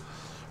that are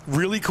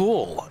really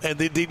cool, and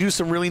they do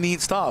some really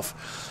neat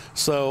stuff.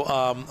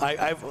 So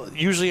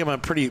usually I'm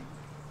pretty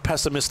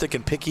pessimistic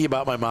and picky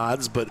about my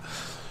mods, but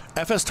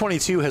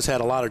FS22 has had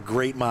a lot of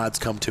great mods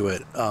come to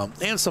it,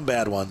 and some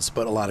bad ones,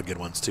 but a lot of good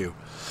ones too.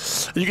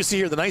 You can see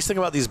here, the nice thing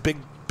about these big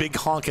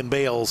honking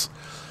bales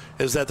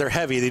is that they're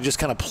heavy. They just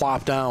kind of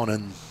plop down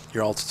and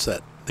you're all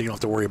set. You don't have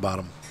to worry about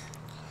them.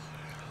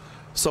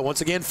 So once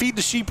again, feed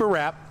the sheep or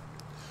wrap.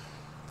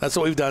 That's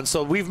what we've done.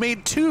 So we've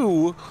made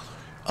 2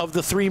 of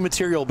the 3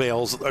 material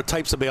bales, or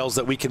types of bales,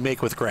 that we can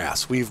make with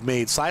grass. We've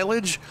made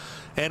silage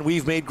and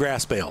we've made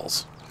grass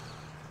bales.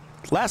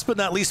 Last but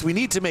not least, we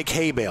need to make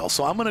hay bales.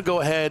 So I'm going to go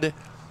ahead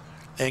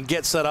and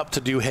get set up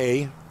to do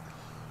hay.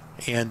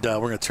 And we're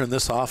going to turn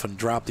this off and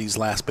drop these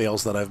last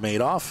bales that I've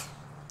made off.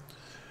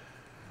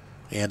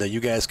 And you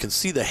guys can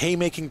see the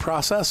haymaking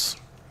process.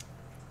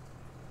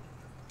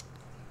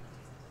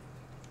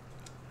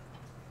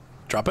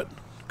 Drop it.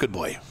 Good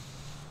boy.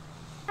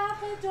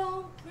 Papa,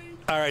 don't preach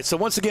All right, so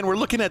once again, we're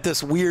looking at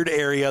this weird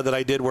area that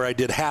I did where I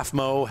did half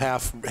mow,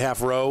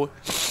 half row,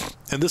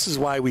 and this is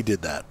why we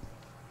did that.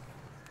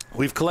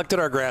 We've collected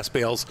our grass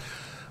bales.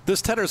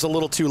 This tedder's a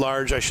little too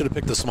large. I should have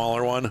picked a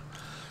smaller one,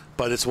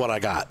 but it's what I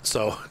got.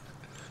 So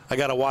I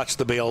got to watch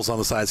the bales on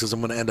the sides because I'm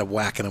going to end up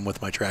whacking them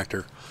with my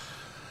tractor.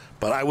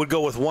 But I would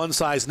go with one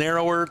size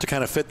narrower to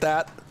kind of fit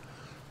that,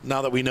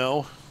 now that we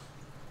know.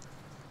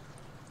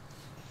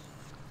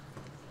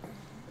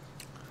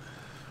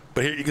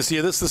 But here you can see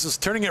this is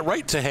turning it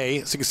right to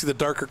hay. So you can see the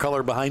darker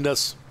color behind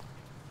us.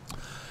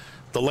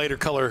 The lighter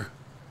color,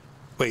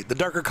 the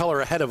darker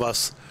color ahead of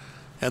us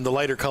and the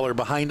lighter color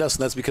behind us.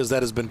 And that's because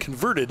that has been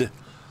converted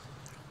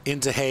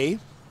into hay.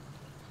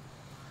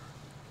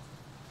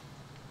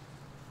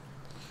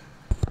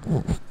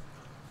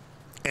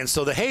 And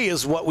so the hay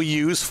is what we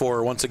use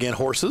for, once again,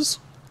 horses.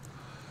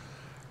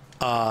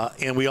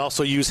 And we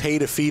also use hay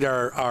to feed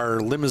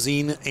our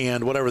limousine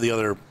and whatever the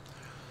other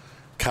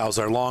cows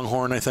are,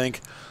 longhorn, I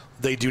think.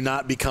 They do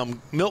not become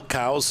milk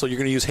cows, so you're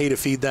going to use hay to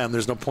feed them.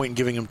 There's no point in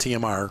giving them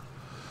TMR.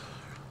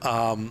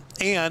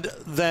 And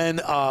then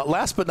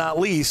last but not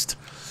least,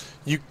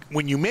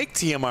 when you make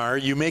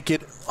TMR, you make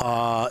it,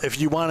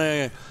 if you want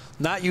to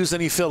not use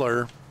any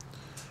filler,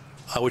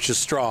 which is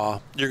straw,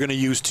 you're going to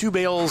use 2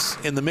 bales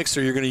in the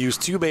mixer. You're going to use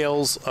 2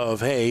 bales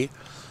of hay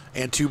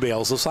and 2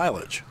 bales of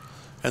silage.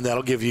 And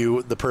that'll give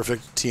you the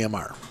perfect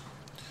TMR.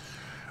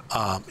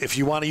 If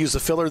you want to use a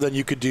filler, then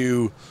you could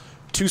do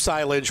 2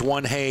 silage,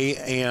 1 hay,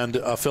 and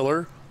a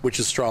filler, which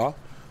is straw.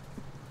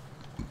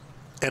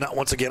 And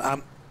once again,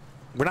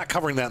 we're not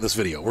covering that in this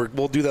video.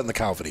 We'll do that in the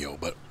cow video,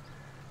 but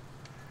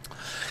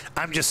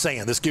I'm just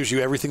saying this gives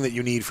you everything that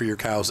you need for your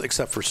cows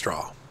except for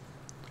straw.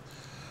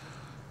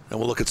 And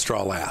we'll look at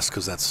straw last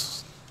because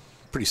that's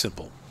pretty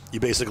simple. You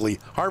basically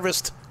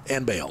harvest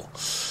and bale.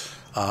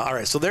 All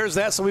right, so there's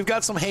that. So we've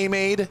got some hay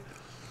made,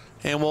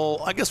 and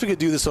I guess we could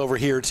do this over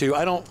here too.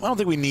 I don't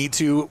think we need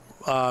to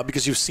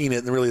because you've seen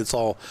it, and really it's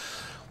all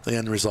the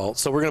end result.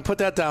 So we're going to put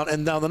that down.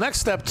 And now the next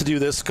step to do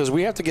this, because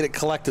we have to get it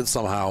collected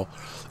somehow,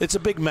 it's a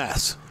big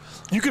mess.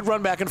 You could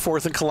run back and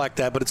forth and collect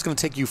that, but it's going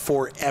to take you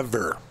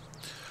forever.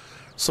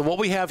 So what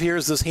we have here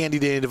is this handy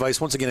dandy device.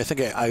 Once again, I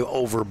think I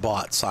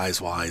overbought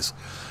size-wise.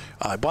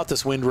 I bought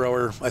this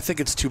windrower. I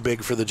think it's too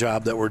big for the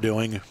job that we're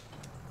doing.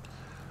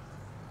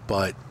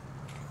 But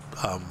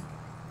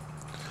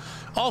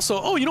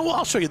also, you know what?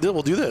 I'll show you.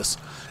 We'll do this.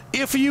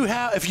 If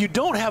you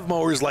don't have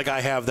mowers like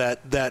I have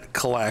that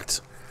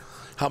collect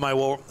how my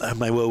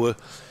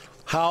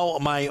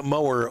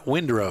mower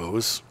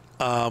windrows,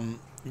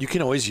 you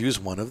can always use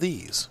one of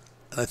these.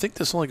 And I think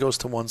this only goes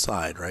to one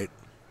side, right?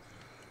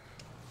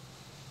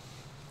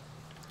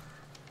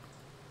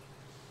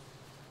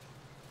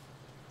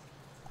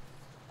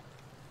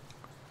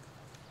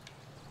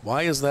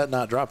 Why is that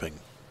not dropping?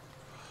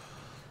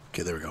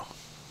 Okay, there we go.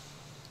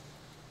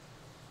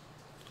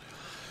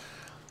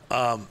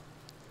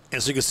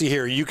 And so you can see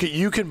here,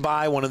 you can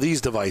buy one of these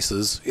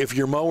devices if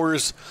your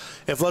mowers,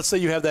 if let's say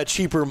you have that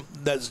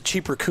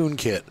cheaper coon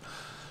kit,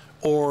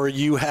 or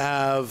you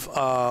have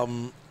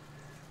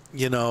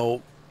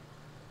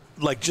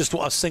like just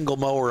a single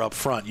mower up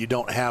front. You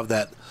don't have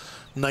that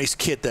nice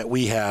kit that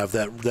we have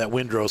that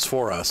windrows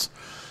for us.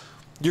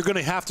 You're going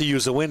to have to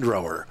use a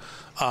windrower.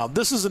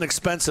 This is an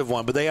expensive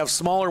one, but they have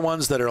smaller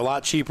ones that are a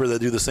lot cheaper that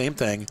do the same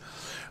thing.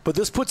 But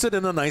this puts it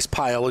in a nice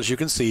pile, as you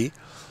can see,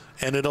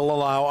 and it'll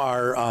allow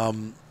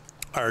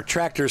our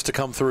tractors to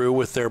come through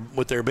with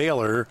their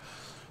baler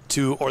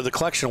or the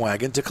collection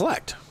wagon to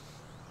collect.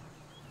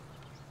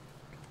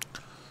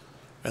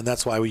 And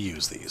that's why we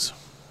use these.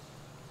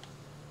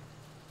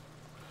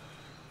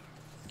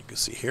 You can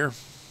see here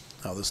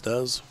how this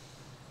does.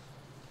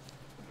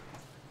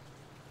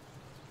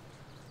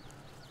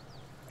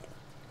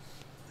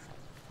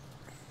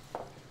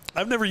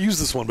 I've never used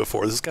this one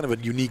before. This is kind of a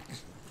unique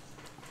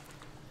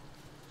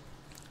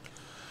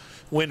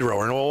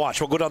windrower. And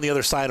we'll go down the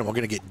other side and we're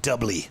going to get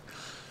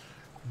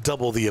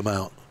double the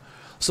amount.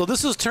 So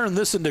this has turned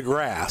this into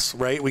grass,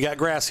 right? We got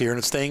grass here and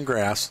it's staying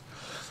grass.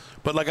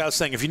 But like I was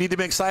saying, if you need to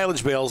make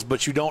silage bales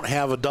but you don't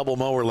have a double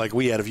mower like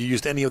we had, if you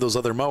used any of those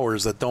other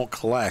mowers that don't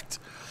collect,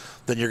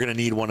 then you're going to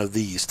need one of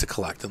these to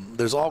collect. And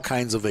there's all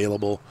kinds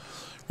available.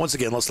 Once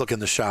again, let's look in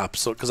the shop.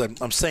 So because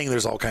I'm saying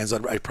there's all kinds,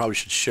 I probably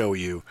should show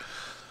you.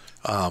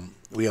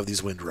 We have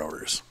these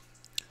windrowers.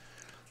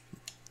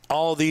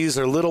 All of these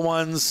are little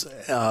ones,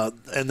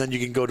 and then you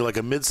can go to like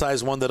a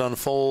mid-size one that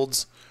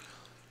unfolds.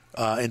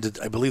 And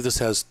I believe this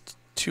has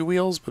 2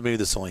 wheels, but maybe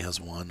this only has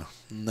 1.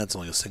 And that's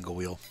only a single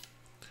wheel.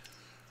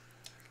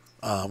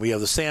 We have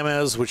the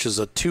Samez, which is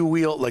a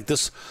 2-wheel. Like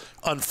this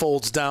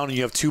unfolds down, and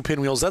you have 2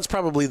 pinwheels. That's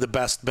probably the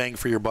best bang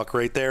for your buck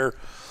right there.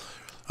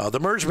 The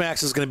Merge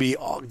Max is going to be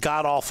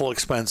god-awful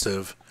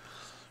expensive,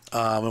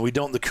 and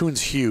the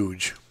Coon's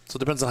huge. So it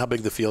depends on how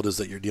big the field is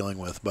that you're dealing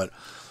with, but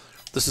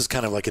this is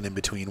kind of like an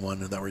in-between one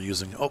that we're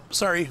using. Oh,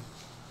 sorry.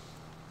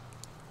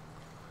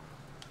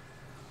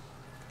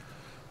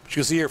 But you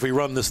can see here, if we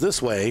run this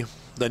way,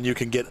 then you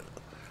can get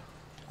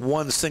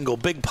one single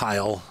big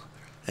pile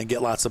and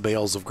get lots of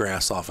bales of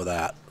grass off of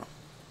that.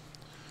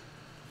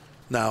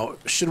 Now,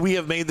 should we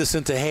have made this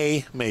into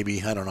hay?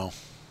 Maybe. I don't know.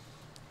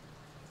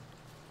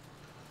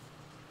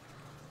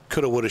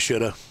 Coulda, woulda,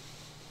 shoulda.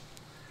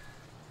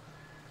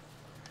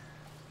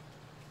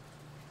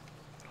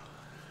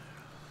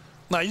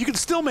 Now, you can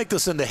still make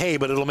this into hay,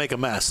 but it'll make a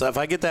mess. If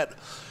I get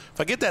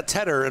that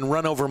tedder and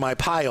run over my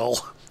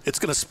pile, it's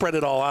going to spread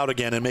it all out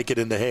again and make it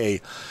into hay.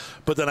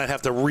 But then I'd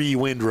have to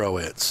re-windrow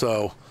it.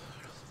 So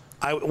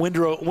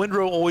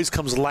windrow always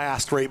comes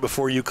last right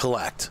before you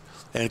collect.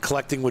 And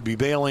collecting would be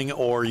baling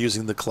or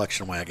using the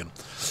collection wagon.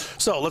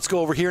 So let's go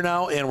over here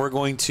now, and we're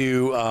going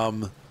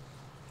to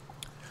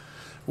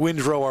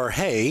windrow our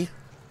hay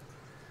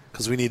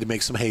because we need to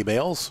make some hay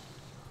bales.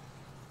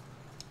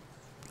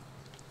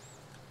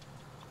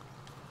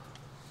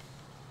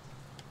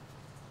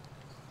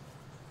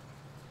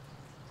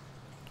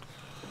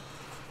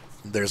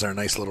 There's our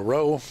nice little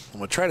row. I'm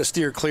going to try to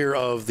steer clear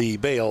of the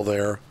bale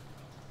there.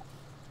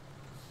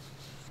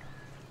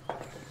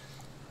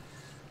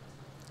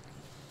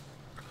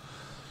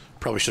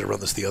 Probably should have run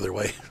this the other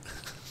way.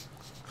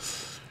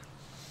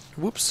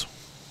 Whoops.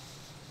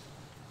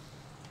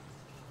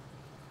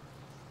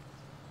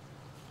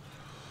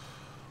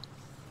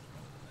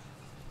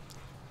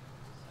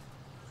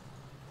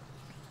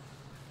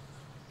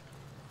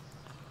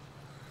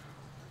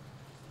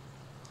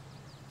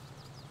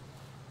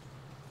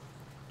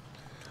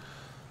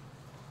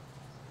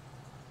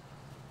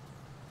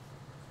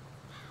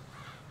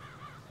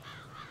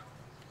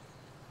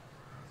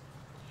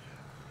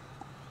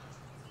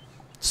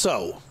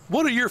 So,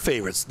 what are your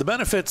favorites? The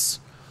benefits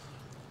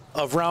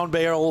of round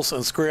bales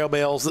and square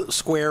bales.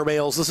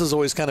 This is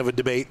always kind of a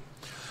debate.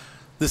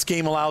 This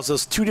game allows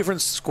us two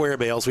different square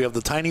bales. We have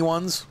the tiny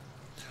ones,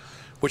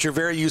 which are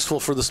very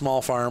useful for the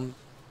small farm.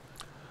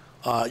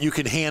 You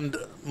can hand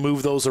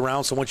move those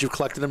around. So once you've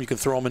collected them, you can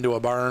throw them into a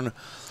barn,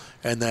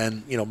 and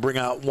then bring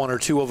out one or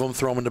two of them,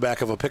 throw them in the back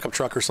of a pickup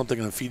truck or something,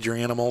 and feed your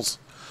animals.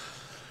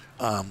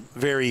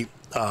 Very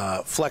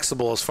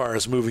flexible as far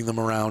as moving them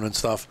around and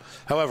stuff.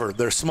 However,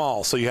 they're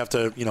small, so you have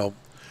to,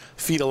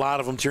 feed a lot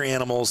of them to your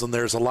animals, and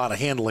there's a lot of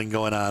handling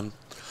going on.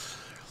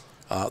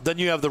 Then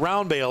you have the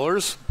round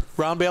balers.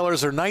 Round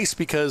balers are nice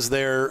because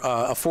they're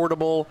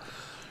affordable,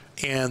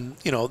 and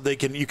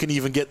you can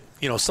even get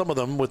some of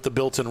them with the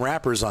built-in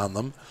wrappers on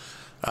them,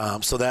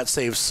 so that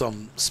saves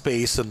some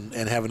space and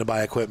having to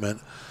buy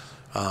equipment.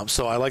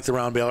 So I like the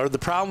round baler. The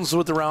problems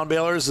with the round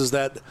balers is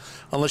that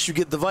unless you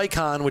get the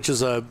Vicon, which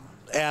is a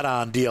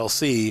add-on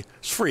DLC,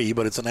 it's free,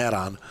 but it's an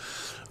add-on.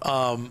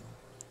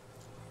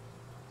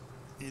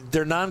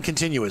 They're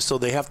non-continuous, so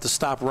they have to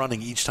stop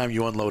running each time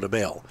you unload a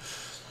bale.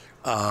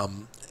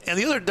 And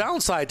the other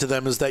downside to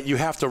them is that you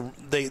have to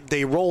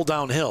they roll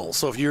downhill.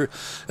 So if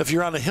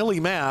you're on a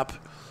hilly map,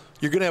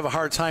 you're going to have a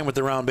hard time with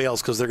the round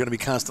bales because they're going to be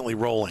constantly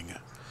rolling.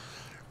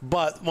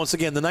 But once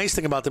again, the nice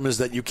thing about them is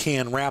that you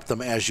can wrap them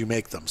as you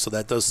make them, so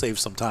that does save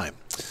some time.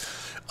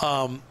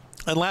 And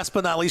last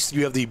but not least,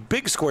 you have the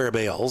big square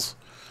bales.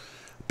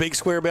 Big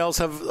square bales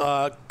have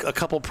a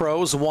couple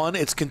pros. One,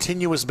 it's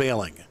continuous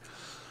baling.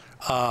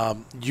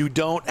 You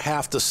don't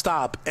have to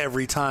stop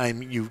every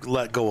time you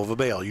let go of a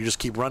bale. You just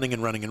keep running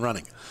and running and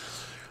running.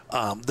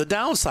 The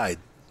downside,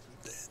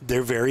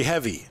 they're very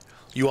heavy.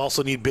 You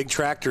also need big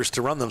tractors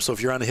to run them. So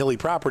if you're on a hilly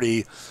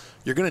property,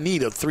 you're going to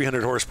need a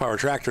 300 horsepower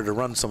tractor to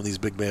run some of these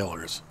big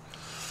balers.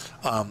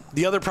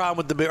 The other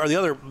problem with the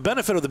other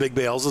benefit of the big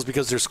bales is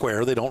because they're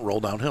square, they don't roll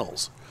down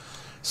hills.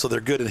 So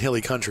they're good in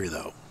hilly country,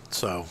 though.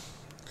 So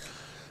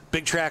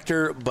big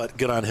tractor, but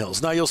good on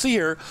hills. Now you'll see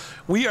here,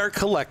 we are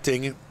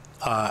collecting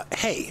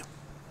hay.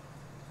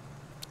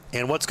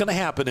 And what's going to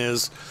happen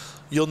is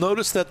you'll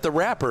notice that the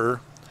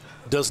wrapper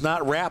does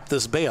not wrap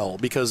this bale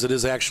because it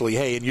is actually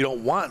hay, and you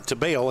don't want to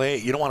bale hay.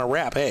 You don't want to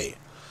wrap hay.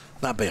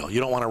 Not bale. You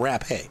don't want to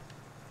wrap hay.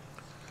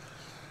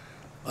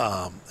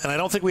 And I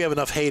don't think we have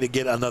enough hay to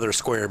get another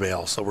square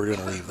bale, so we're going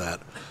to leave that.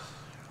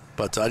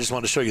 But I just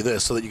wanted to show you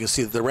this so that you can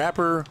see that the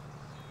wrapper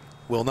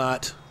will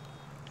not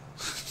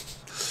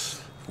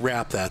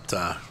wrap that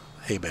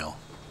hay bale.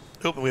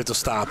 Oh, and we have to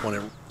stop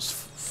when it's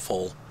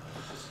full.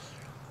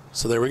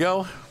 So there we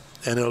go,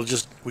 and we're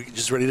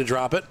just ready to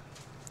drop it,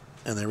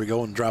 and there we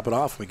go, and drop it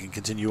off. We can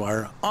continue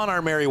on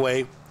our merry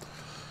way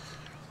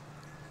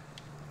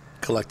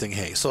collecting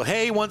hay. So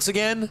hay, once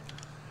again,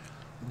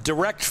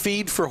 direct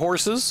feed for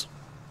horses,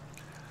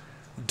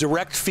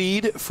 direct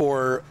feed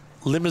for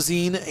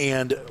limousine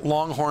and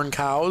longhorn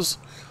cows,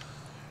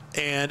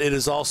 and it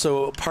is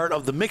also part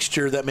of the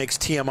mixture that makes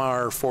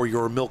TMR for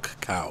your milk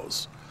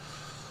cows.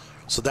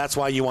 So that's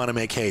why you want to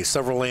make hay.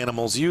 Several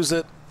animals use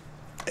it.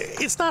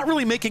 It's not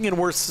really making it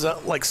worth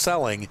like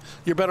selling.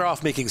 You're better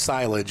off making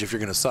silage if you're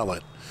going to sell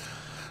it.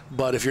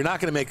 But if you're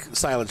not going to make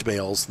silage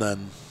bales,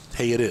 then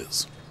hay it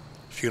is.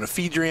 If you're going to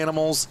feed your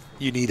animals,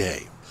 you need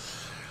hay.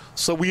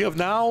 So we have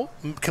now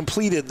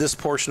completed this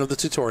portion of the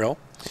tutorial.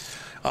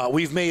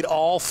 We've made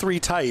all three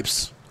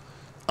types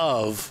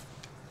of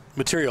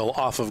material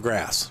off of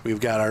grass. We've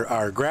got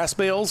our grass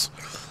bales,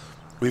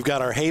 we've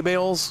got our hay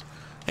bales,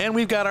 and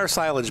we've got our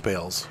silage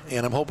bales.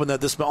 And I'm hoping that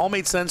this all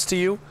made sense to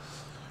you.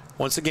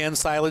 Once again,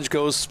 silage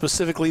goes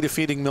specifically to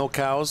feeding milk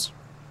cows.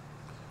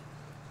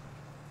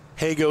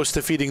 Hay goes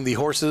to feeding the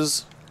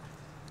horses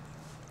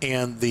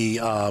and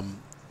the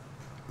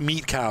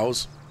meat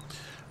cows,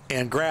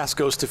 and grass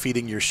goes to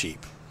feeding your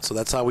sheep. So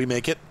that's how we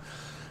make it.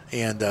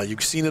 And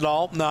you've seen it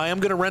all. Now, I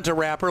am going to rent a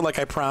wrapper like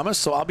I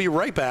promised, so I'll be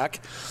right back,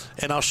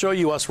 and I'll show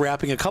you us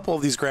wrapping a couple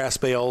of these grass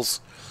bales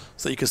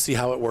so you can see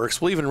how it works.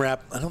 We'll even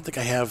wrap, I don't think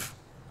I have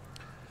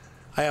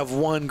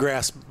one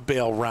grass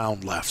bale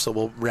round left, so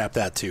we'll wrap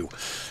that too.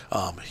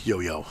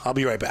 Yo-yo. I'll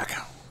be right back.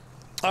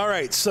 All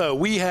right, so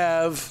we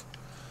have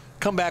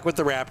come back with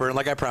the wrapper, and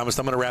like I promised,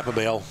 I'm going to wrap a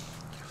bale.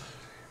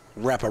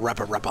 Wrapper.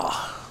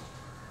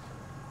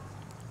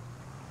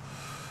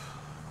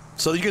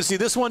 So you can see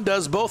this one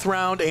does both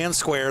round and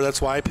square.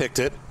 That's why I picked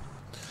it.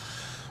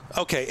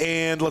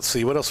 Okay, and let's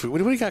see. What else? What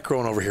do we got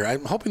growing over here?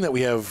 I'm hoping that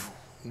we have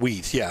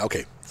wheat. Yeah,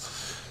 okay.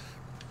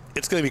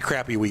 It's going to be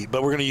crappy wheat,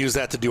 but we're going to use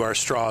that to do our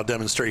straw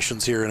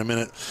demonstrations here in a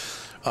minute.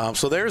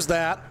 So there's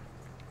that.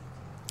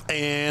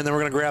 And then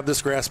we're going to grab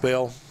this grass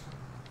bale.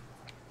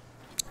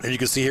 And you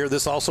can see here,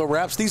 this also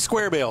wraps these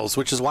square bales,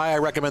 which is why I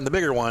recommend the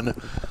bigger one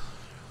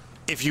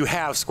if you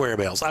have square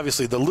bales.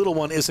 Obviously, the little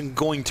one isn't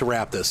going to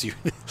wrap this.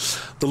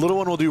 The little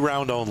one will do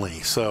round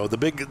only. So the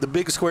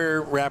big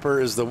square wrapper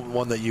is the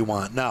one that you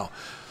want. Now,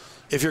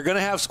 if you're going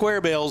to have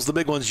square bales, the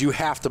big ones, you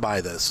have to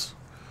buy this.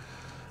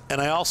 And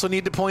I also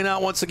need to point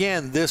out once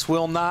again, this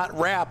will not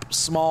wrap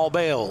small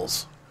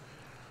bales.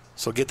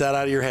 So get that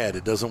out of your head.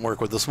 It doesn't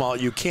work with the small.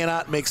 You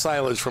cannot make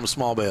silage from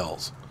small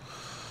bales.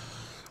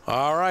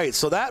 All right,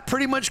 so that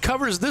pretty much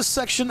covers this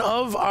section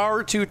of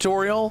our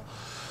tutorial.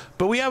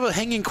 But we have a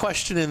hanging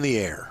question in the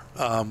air,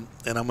 and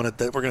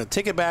we're gonna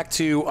take it back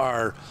to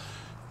our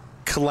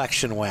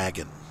collection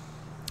wagon.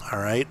 All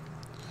right.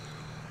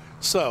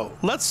 So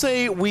let's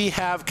say we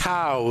have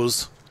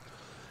cows,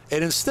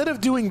 and instead of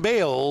doing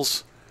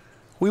bales,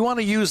 we want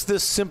to use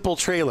this simple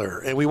trailer,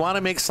 and we want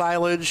to make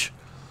silage,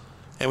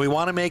 and we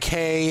want to make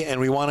hay, and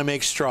we want to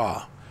make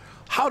straw.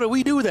 How do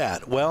we do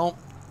that? Well,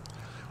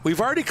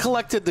 we've already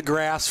collected the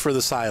grass for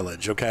the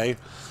silage. Okay.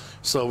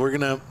 So we're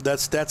gonna,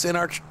 that's in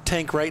our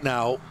tank right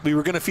now. We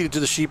were gonna feed it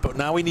to the sheep, but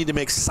now we need to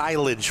make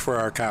silage for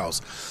our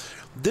cows.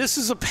 This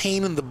is a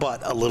pain in the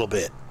butt a little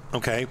bit,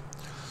 okay?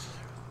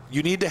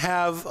 You need to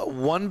have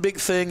one big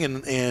thing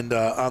and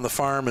on the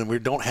farm, and we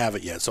don't have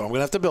it yet, so I'm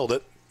gonna have to build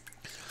it.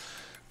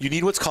 You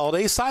need what's called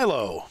a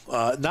silo.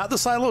 Not the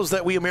silos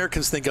that we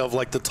Americans think of,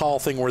 like the tall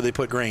thing where they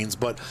put grains,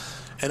 but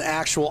an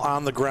actual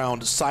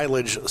on-the-ground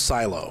silage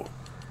silo.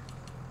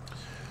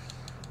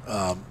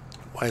 Why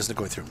isn't it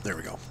going through? There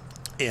we go.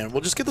 And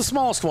we'll just get the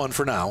smallest one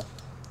for now.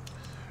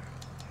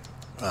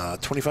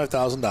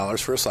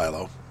 $25,000 for a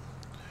silo.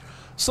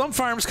 Some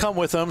farms come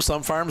with them,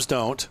 some farms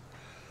don't.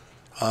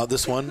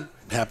 This one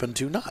happened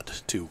to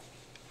not to.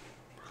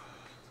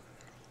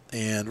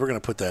 And we're going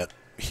to put that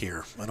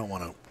here. I don't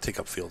want to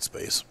take up field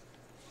space.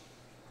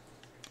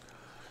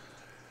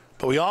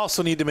 But we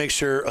also need to make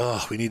sure,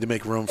 we need to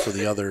make room for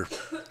the other.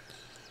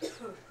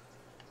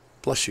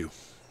 Bless you.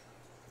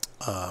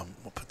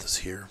 We'll put this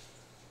here.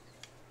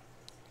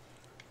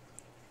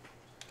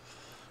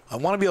 I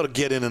want to be able to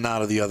get in and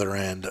out of the other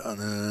end.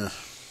 I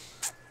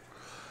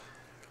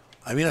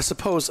mean, I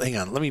suppose, hang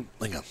on. All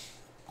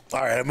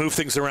right, I moved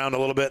things around a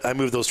little bit. I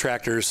moved those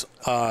tractors,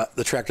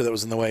 the tractor that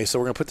was in the way. So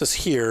we're going to put this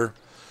here.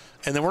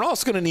 And then we're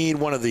also going to need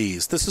one of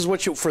these. This is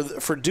what you,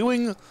 for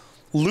doing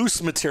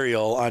loose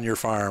material on your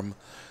farm,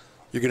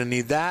 you're going to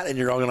need that, and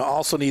you're going to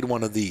also need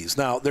one of these.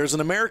 Now, there's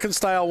an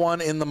American-style one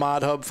in the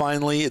Mod Hub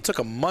finally. It took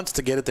a month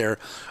to get it there.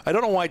 I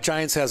don't know why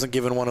Giants hasn't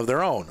given one of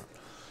their own.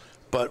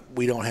 But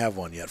we don't have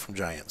one yet from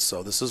Giants.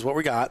 So this is what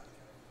we got.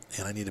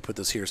 And I need to put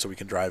this here so we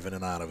can drive in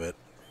and out of it.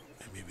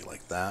 Maybe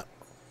like that.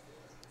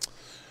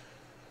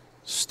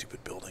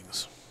 Stupid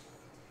buildings.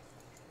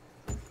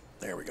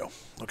 There we go.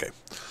 Okay.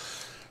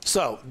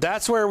 So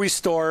that's where we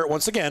store,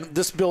 once again,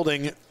 this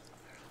building,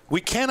 we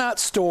cannot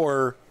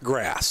store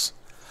grass.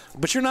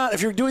 But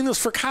if you're doing this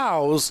for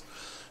cows,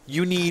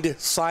 you need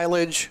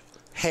silage,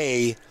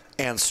 hay,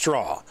 and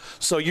straw.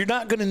 So you're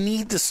not going to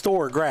need to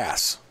store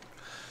grass.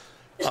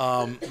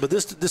 But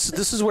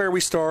this is where we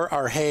store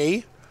our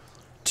hay,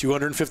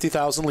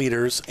 250,000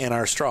 liters, and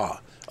our straw,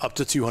 up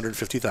to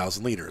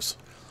 250,000 liters.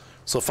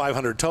 So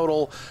 500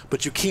 total,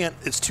 but you can't,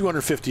 it's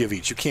 250 of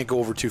each. You can't go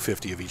over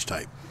 250 of each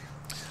type.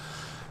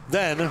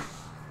 Then,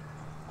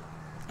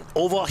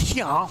 over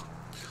here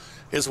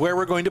is where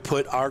we're going to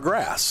put our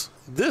grass.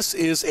 This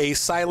is a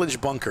silage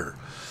bunker.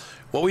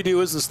 What we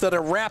do is, instead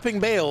of wrapping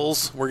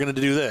bales, we're going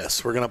to do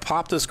this. We're going to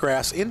pop this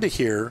grass into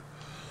here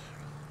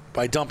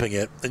by dumping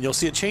it, and you'll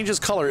see it changes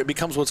color. It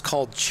becomes what's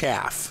called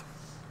chaff.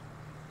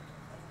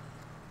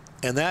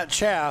 And that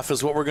chaff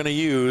is what we're going to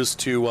use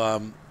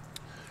to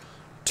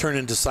turn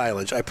into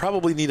silage. I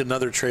probably need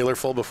another trailer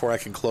full before I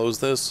can close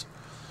this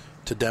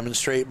to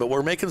demonstrate, but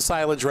we're making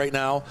silage right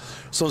now.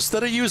 So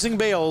instead of using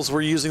bales,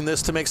 we're using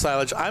this to make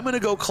silage. I'm going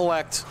to go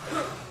collect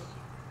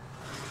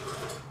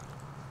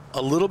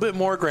a little bit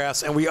more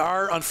grass, and we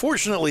are,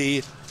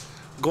 unfortunately,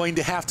 going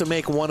to have to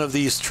make one of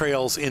these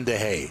trails into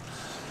hay.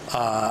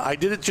 I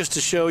did it just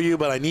to show you,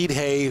 but I need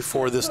hay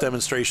for this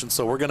demonstration,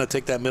 so we're going to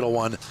take that middle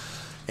one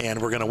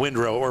and we're going to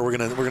windrow, or we're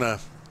going to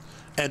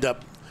end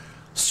up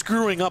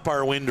screwing up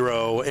our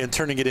windrow and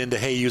turning it into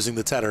hay using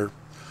the tedder,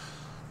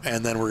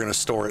 and then we're going to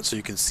store it so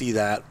you can see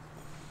that.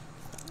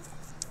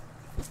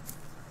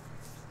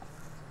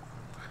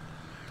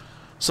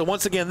 So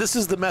once again, this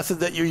is the method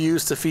that you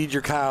use to feed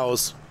your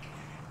cows,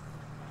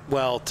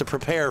 well, to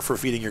prepare for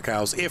feeding your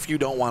cows if you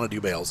don't want to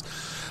do bales.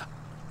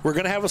 We're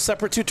going to have a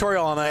separate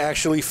tutorial on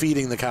actually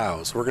feeding the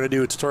cows. We're going to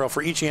do a tutorial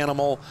for each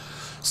animal,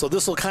 so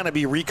this will kind of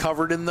be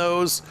recovered in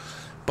those,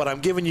 but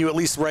I'm giving you, at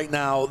least right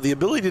now, the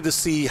ability to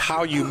see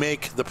how you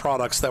make the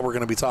products that we're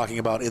going to be talking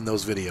about in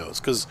those videos,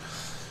 because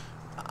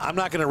I'm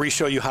not going to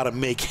re-show you how to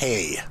make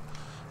hay.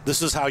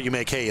 This is how you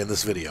make hay in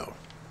this video.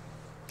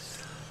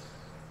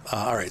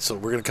 All right, so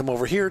we're going to come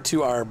over here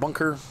to our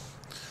bunker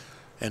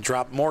and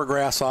drop more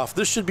grass off.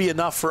 This should be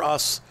enough for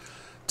us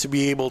to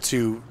be able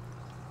to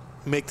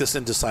make this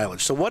into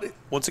silage. So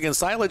once again,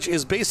 silage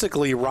is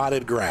basically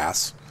rotted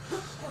grass,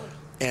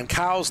 and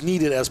cows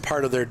need it as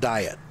part of their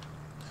diet.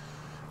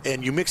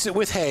 And you mix it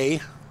with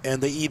hay,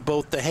 and they eat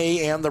both the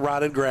hay and the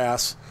rotted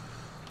grass,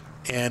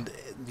 and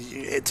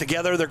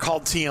together they're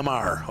called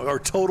TMR, or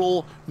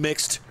total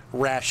mixed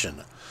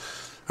ration.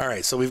 All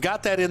right, so we've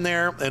got that in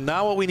there, and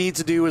now what we need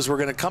to do is we're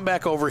going to come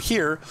back over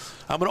here.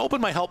 I'm going to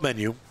open my help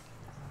menu,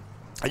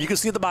 and you can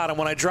see at the bottom,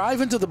 when I drive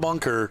into the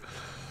bunker,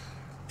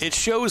 it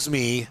shows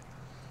me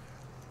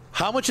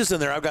how much is in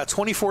there. I've got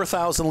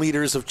 24,000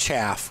 liters of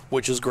chaff,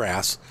 which is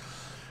grass,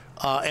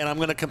 and I'm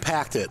going to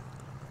compact it.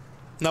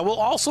 Now,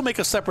 we'll also make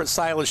a separate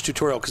silage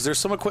tutorial, because there's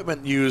some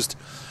equipment used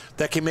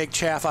that can make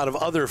chaff out of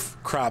other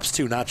crops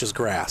too, not just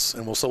grass.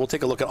 And so we'll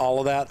take a look at all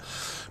of that.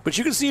 But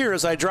you can see here,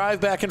 as I drive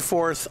back and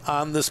forth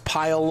on this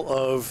pile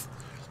of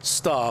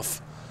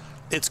stuff,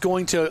 it's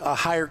going to a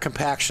higher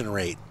compaction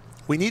rate.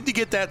 We need to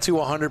get that to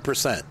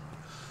 100%.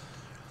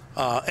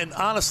 And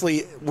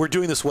honestly, we're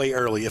doing this way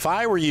early. If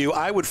I were you,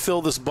 I would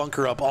fill this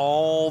bunker up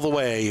all the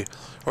way,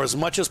 or as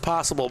much as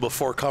possible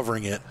before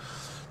covering it,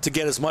 to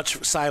get as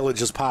much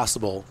silage as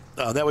possible.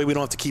 That way we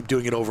don't have to keep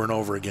doing it over and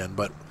over again.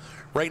 But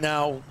right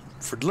now,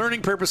 for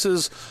learning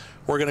purposes,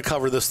 we're going to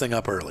cover this thing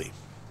up early.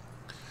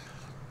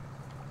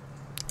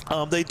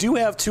 They do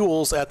have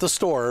tools at the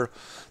store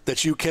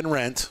that you can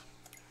rent.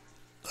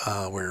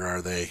 Where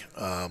are they?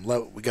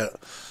 We got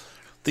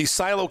these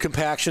silo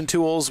compaction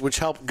tools, which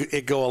help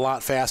it go a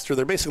lot faster.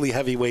 They're basically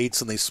heavy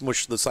weights, and they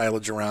smush the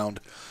silage around.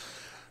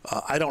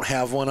 I don't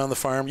have one on the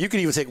farm. You can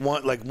even take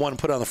one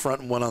put on the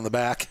front and one on the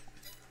back,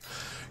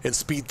 and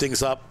speed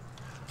things up.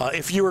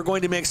 If you were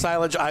going to make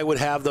silage, I would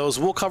have those.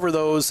 We'll cover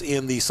those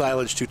in the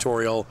silage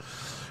tutorial.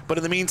 But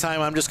in the meantime,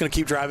 I'm just going to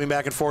keep driving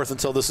back and forth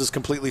until this is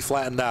completely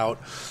flattened out.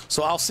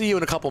 So I'll see you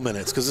in a couple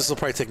minutes, because this will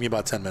probably take me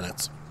about 10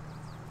 minutes.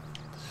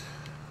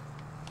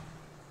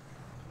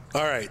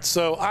 All right,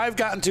 so I've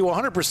gotten to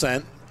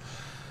 100%,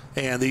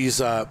 and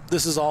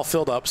this is all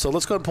filled up. So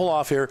let's go ahead and pull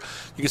off here.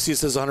 You can see it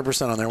says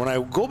 100% on there. When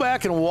I go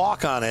back and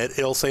walk on it,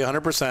 it'll say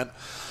 100%.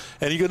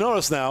 And you can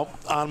notice now,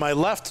 on my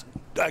left,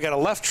 I got a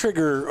left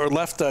trigger or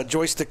left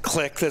joystick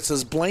click that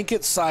says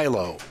blanket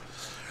silo.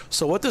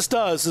 So what this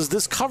does is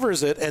this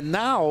covers it, and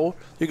now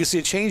you can see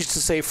it changed to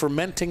say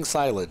fermenting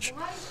silage.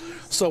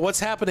 So what's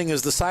happening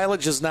is the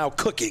silage is now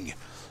cooking.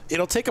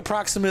 It'll take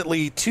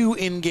approximately 2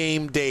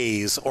 in-game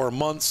days or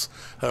months,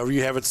 however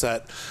you have it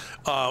set,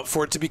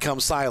 for it to become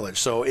silage.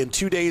 So in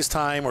 2 days'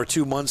 time or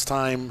 2 months'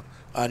 time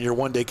on your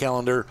one-day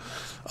calendar,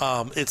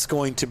 it's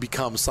going to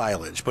become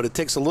silage. But it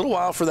takes a little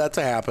while for that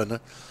to happen,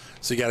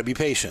 so you got to be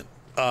patient.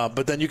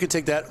 But then you can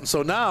take that.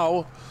 So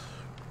now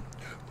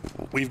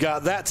we've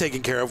got that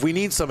taken care of. We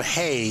need some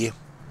hay,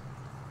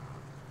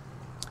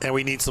 and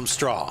we need some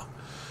straw.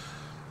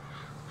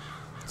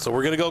 So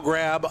we're going to go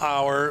grab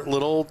our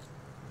little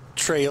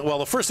trailer. Well,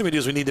 the first thing we do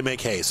is we need to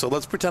make hay. So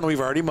let's pretend we've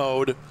already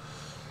mowed.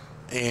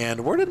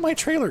 And where did my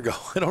trailer go?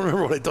 I don't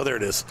remember what I thought. There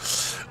it is.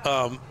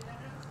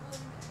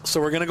 So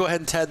we're going to go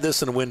ahead and ted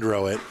this and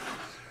windrow it.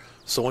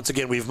 So once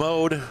again, we've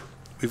mowed.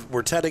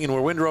 We're tedding and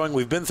we're windrowing.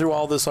 We've been through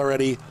all this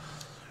already.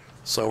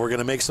 So we're going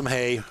to make some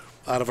hay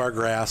out of our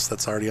grass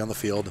that's already on the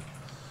field.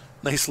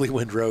 Nicely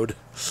windrowed.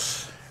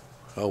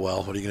 Oh,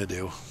 well, what are you going to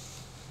do?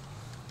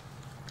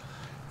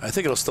 I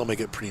think it'll still make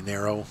it pretty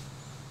narrow.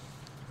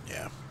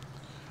 Yeah.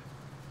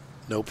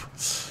 Nope.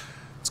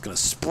 It's going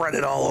to spread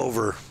it all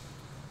over.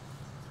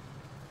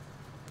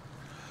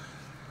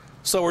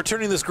 So we're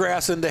turning this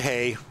grass into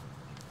hay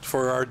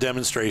for our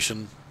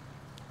demonstration.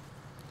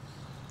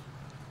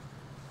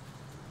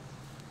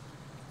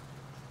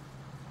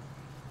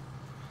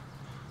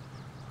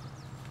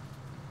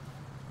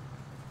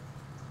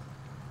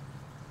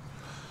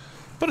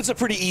 But it's a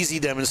pretty easy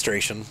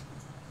demonstration.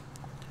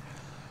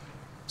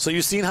 So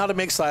you've seen how to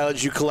make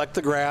silage. You collect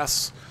the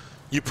grass,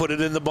 you put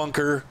it in the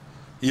bunker,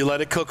 you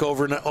let it cook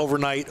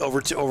overnight,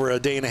 over a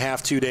day and a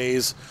half, 2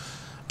 days,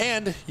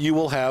 and you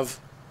will have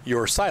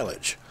your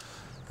silage.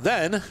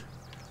 Then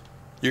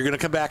you're going to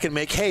come back and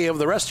make hay of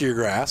the rest of your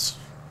grass,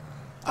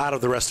 out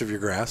of the rest of your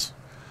grass,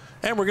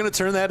 and we're going to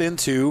turn that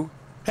into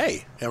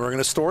hay, and we're going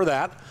to store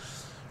that,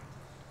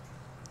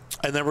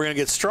 and then we're going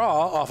to get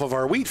straw off of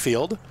our wheat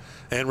field,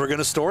 and we're going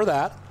to store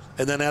that,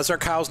 And then as our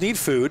cows need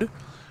food,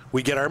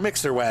 we get our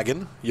mixer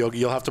wagon.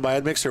 You'll have to buy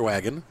a mixer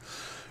wagon.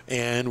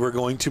 And we're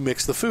going to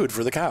mix the food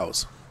for the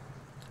cows.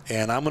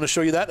 And I'm going to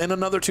show you that in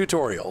another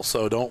tutorial.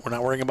 So we're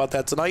not worrying about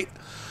that tonight.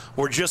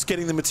 We're just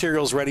getting the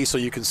materials ready so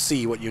you can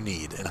see what you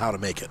need and how to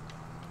make it.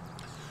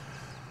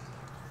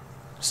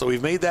 So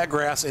we've made that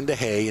grass into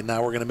hay, and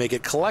now we're going to make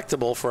it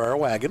collectible for our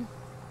wagon.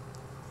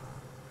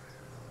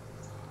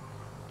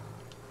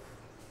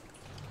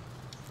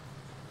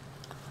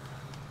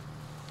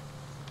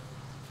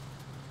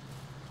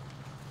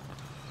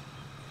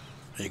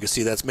 You can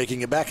see that's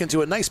making it back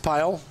into a nice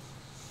pile.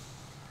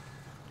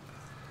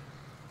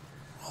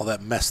 All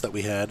that mess that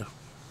we had.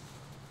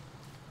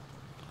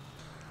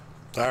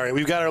 All right,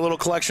 we've got our little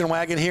collection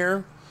wagon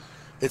here.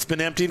 It's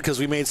been emptied because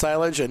we made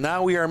silage, and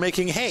now we are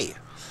making hay.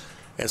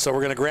 And so we're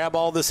going to grab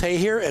all this hay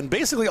here, and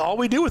basically all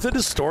we do with it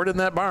is store it in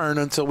that barn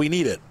until we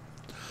need it.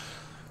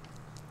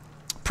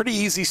 Pretty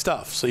easy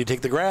stuff. So you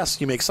take the grass,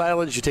 you make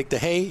silage, you take the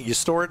hay, you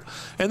store it,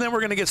 and then we're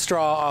going to get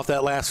straw off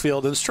that last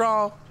field. And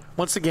straw,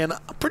 once again,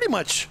 pretty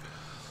much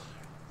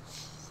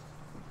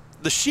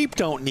the sheep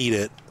don't need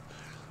it,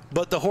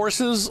 but the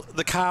horses,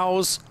 the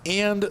cows,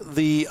 and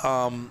the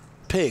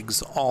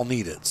pigs all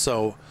need it.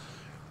 So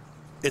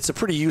it's a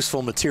pretty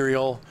useful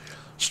material.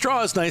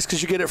 Straw is nice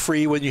because you get it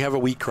free when you have a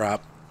wheat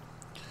crop.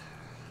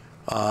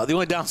 The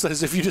only downside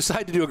is if you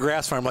decide to do a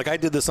grass farm, like I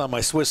did this on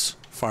my Swiss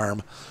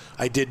farm,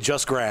 I did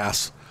just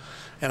grass,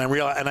 and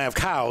I have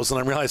cows, and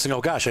I'm realizing,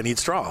 oh gosh, I need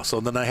straw. So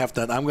then I'm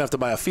going to have to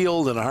buy a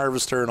field and a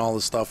harvester and all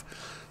this stuff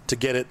to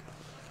get it.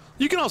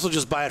 You can also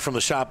just buy it from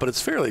the shop, but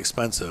it's fairly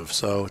expensive,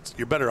 so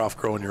you're better off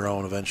growing your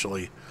own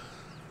eventually.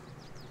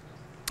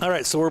 All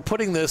right, so we're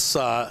putting this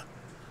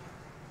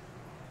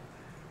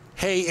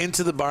hay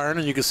into the barn,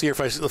 and you can see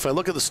if I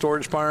look at the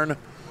storage barn,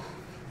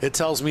 it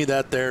tells me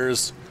that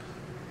there's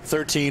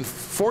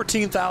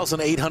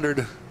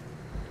 14,800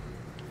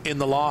 in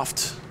the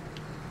loft.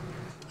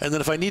 And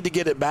then if I need to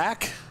get it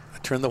back, I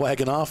turn the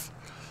wagon off.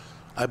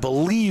 I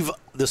believe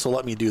this will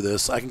let me do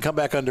this. I can come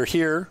back under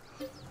here.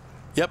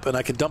 Yep, and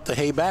I can dump the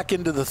hay back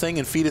into the thing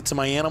and feed it to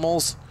my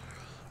animals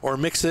or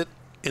mix it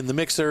in the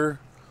mixer.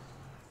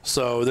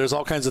 So there's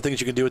all kinds of things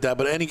you can do with that.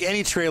 But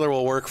any trailer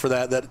will work for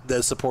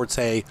that supports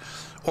hay.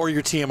 Or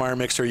your TMR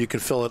mixer, you can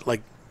fill it.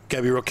 Like,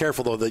 gotta be real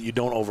careful, though, that you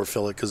don't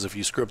overfill it, because if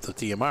you screw up the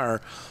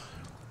TMR,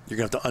 you're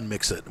going to have to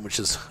unmix it, which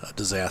is a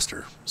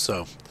disaster.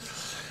 So,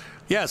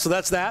 yeah, so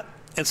that's that.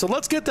 And so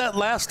let's get that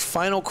last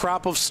final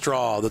crop of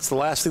straw. That's the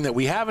last thing that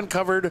we haven't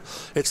covered.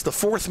 It's the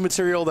fourth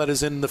material that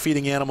is in the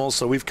feeding animals.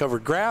 So we've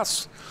covered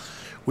grass,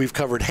 we've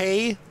covered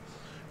hay,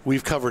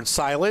 we've covered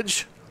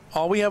silage.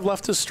 All we have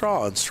left is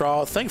straw, and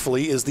straw,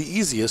 thankfully, is the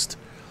easiest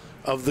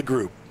of the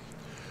group.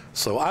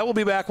 So I will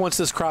be back once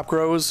this crop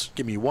grows.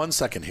 Give me 1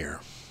 second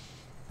here.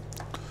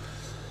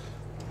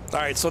 All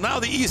right, so now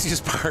the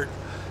easiest part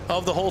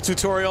of the whole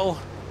tutorial,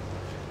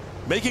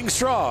 making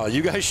straw.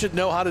 You guys should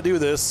know how to do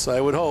this, I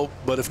would hope,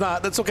 but if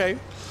not, that's okay.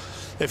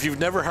 If you've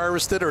never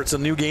harvested or it's a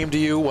new game to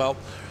you, well,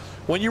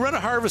 when you run a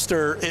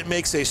harvester, it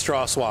makes a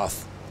straw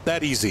swath.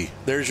 That easy.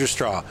 There's your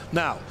straw.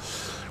 Now,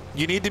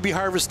 you need to be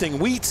harvesting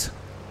wheat,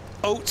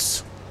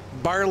 oats,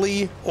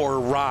 barley, or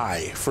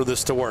rye for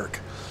this to work.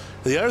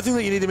 The other thing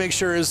that you need to make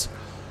sure is,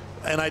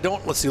 and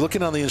let's see,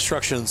 looking on the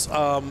instructions,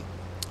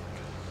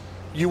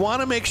 you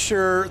want to make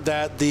sure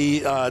that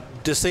the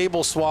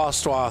disable straw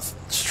swath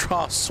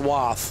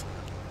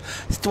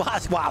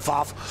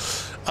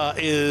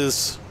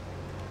is,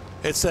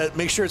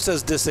 make sure it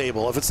says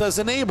disable. If it says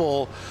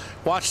enable,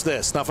 watch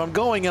this. Now, if I'm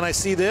going and I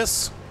see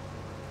this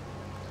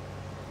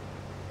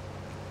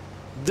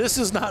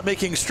is not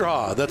making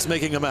straw. That's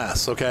making a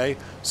mess, okay?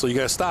 So you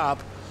got to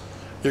stop.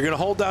 You're going to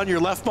hold down your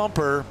left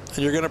bumper, and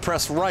you're going to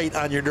press right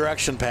on your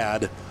direction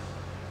pad.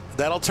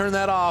 That'll turn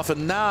that off,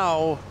 and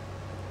now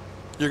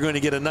you're going to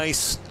get a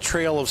nice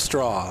trail of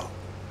straw.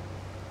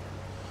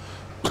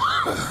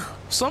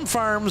 Some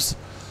farms,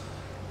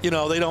 they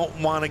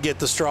don't want to get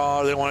the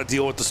straw. They don't want to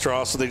deal with the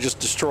straw, so they just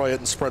destroy it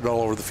and spread it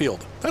all over the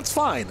field. That's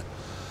fine.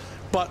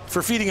 But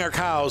for feeding our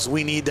cows,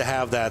 we need to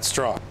have that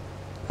straw.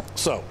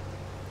 So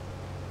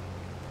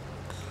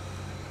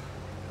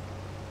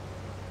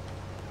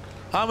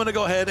I'm going to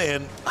go ahead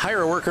and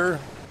hire a worker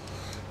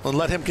and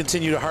let him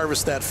continue to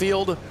harvest that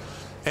field.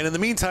 And in the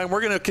meantime,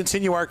 we're going to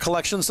continue our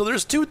collection. So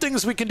there's two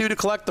things we can do to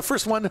collect. The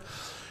first one,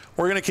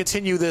 we're going to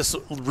continue this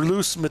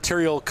loose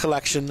material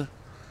collection.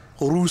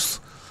 Loose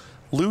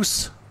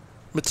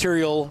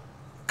material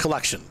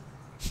collection.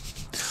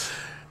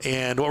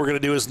 And what we're going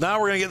to do is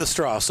now we're going to get the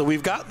straw. So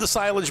we've got the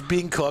silage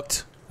being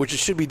cooked, which it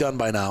should be done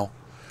by now.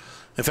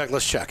 In fact,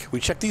 let's check.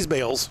 We check these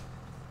bales.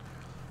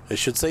 It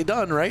should say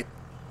done, right?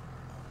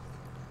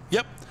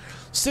 Yep.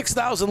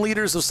 6,000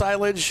 liters of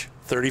silage,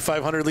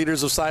 3,500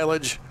 liters of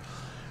silage.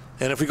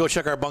 And if we go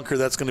check our bunker,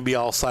 that's going to be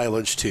all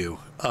silage too.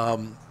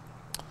 Because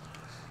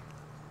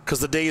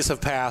the days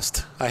have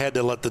passed. I had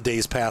to let the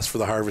days pass for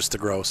the harvest to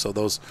grow. So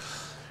those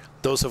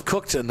have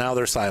cooked, and now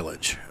they're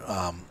silage.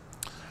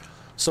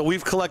 So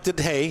we've collected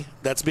hay.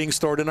 That's being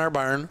stored in our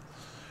barn.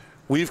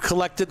 We've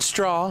collected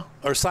straw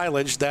or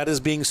silage. That is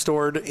being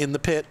stored in the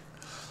pit.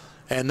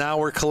 And now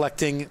we're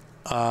collecting,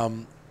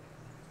 I'm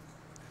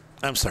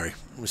sorry,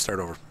 let me start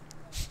over.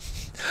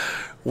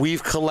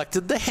 We've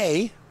collected the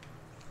hay.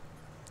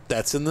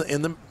 That's in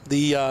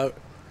the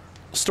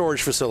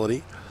storage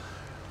facility.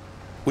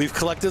 We've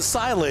collected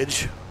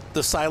silage.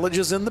 The silage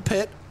is in the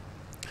pit.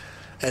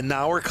 And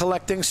now we're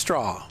collecting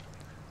straw.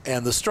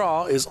 And the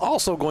straw is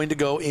also going to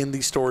go in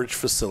the storage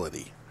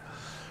facility.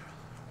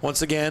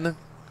 Once again,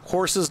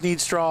 horses need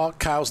straw,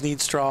 cows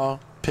need straw,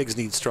 pigs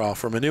need straw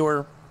for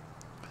manure.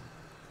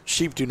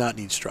 Sheep do not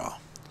need straw.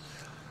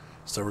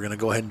 So we're going to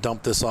go ahead and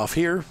dump this off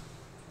here.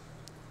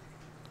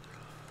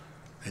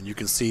 And you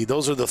can see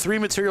those are the 3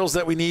 materials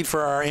that we need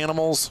for our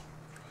animals.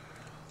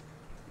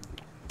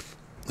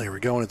 There we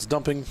go, and it's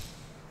dumping.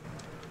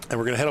 And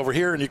we're going to head over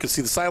here, and you can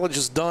see the silage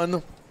is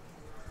done.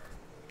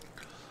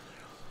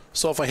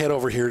 So if I head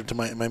over here to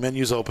my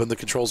menu's open, the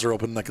controls are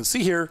open, and I can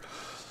see here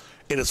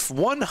it is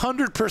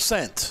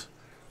 100%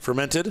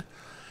 fermented.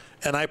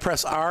 And I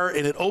press R,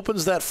 and it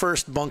opens that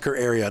first bunker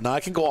area. Now, I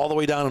can go all the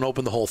way down and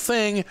open the whole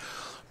thing,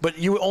 but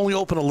you only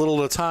open a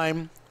little at a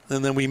time,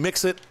 and then we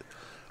mix it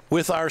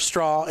with our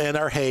straw and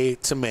our hay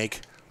to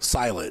make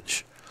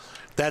silage.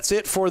 That's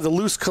it for the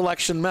loose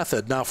collection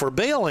method. Now, for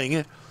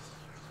baling,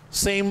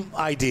 same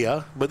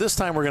idea, but this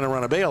time we're going to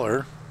run a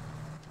baler.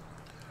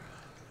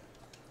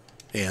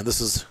 And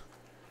this is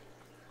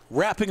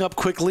wrapping up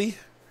quickly.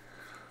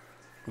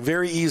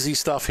 Very easy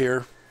stuff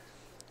here.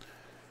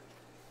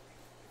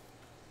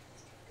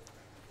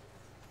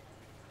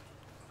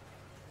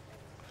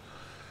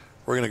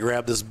 We're going to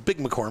grab this big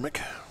McCormick.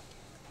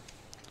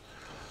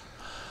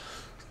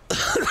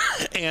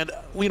 And,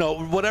 you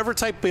know, whatever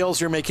type bales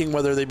you're making,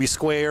 whether they be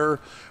square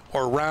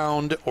or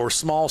round or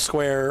small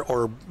square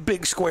or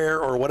big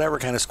square or whatever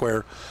kind of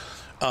square,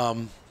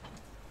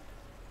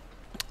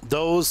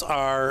 those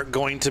are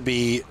going to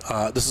be,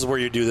 this is where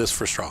you do this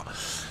for straw.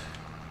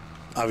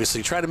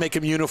 Obviously, try to make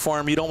them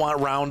uniform. You don't want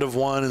round of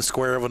one and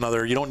square of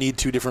another. You don't need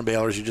 2 different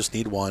balers. You just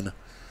need one.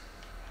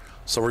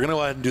 So we're going to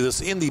go ahead and do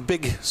this in the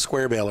big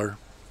square baler.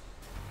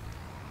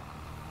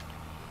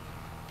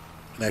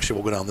 And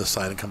actually, we'll go down this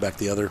side and come back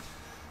the other.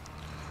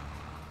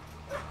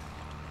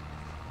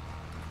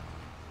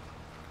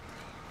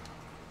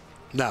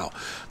 Now,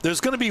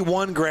 there's going to be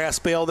one grass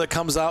bale that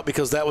comes out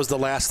because that was the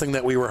last thing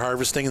that we were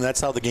harvesting, and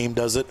that's how the game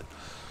does it.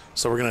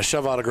 So we're going to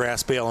shove out a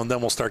grass bale, and then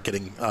we'll start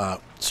getting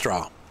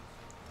straw.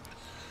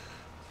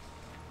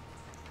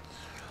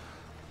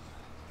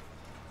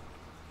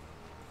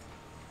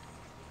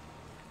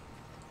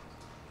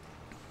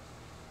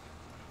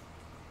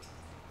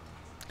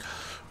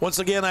 Once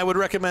again, I would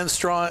recommend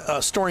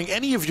storing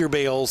any of your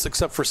bales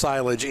except for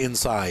silage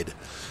inside.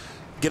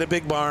 Get a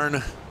big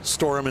barn,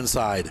 store them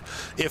inside.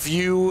 If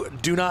you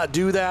do not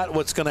do that,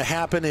 what's going to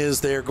happen is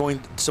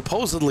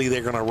supposedly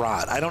they're going to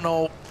rot. I don't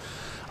know.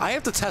 I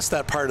have to test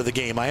that part of the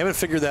game. I haven't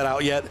figured that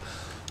out yet,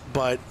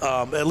 but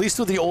at least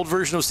with the old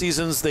version of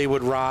Seasons, they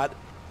would rot.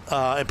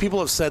 And people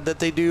have said that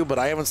they do, but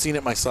I haven't seen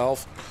it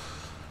myself.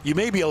 You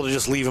may be able to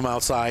just leave them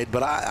outside,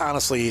 but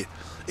honestly,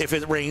 if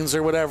it rains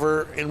or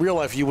whatever, in real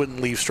life, you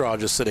wouldn't leave straw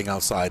just sitting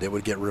outside. It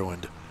would get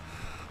ruined.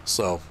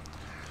 So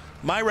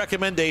my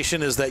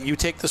recommendation is that you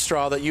take the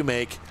straw that you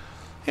make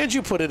and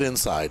you put it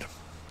inside,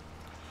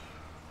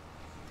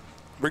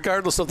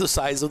 regardless of the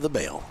size of the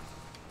bale.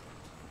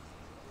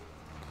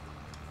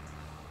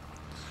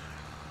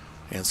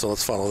 And so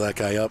let's follow that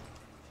guy up.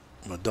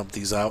 I'm going to dump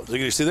these out. So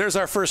you can see there's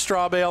our first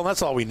straw bale, and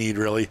that's all we need,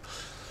 really.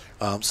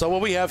 So what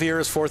we have here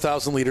is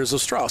 4,000 liters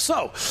of straw.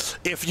 So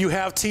if you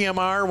have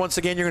TMR, once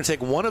again, you're going to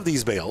take one of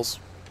these bales.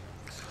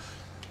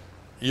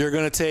 You're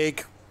going to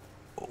take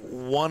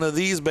one of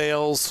these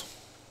bales,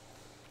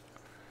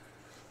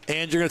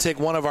 and you're going to take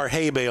one of our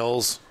hay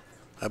bales.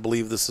 I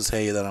believe this is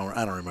hay. I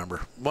don't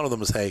remember. One of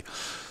them is hay.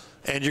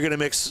 And you're going to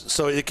mix.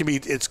 So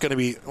it's going to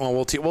be. Well,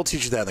 we'll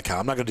teach you that in the cow.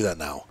 I'm not going to do that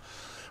now.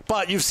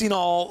 But you've seen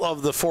all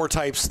of the 4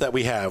 types that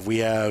we have. We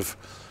have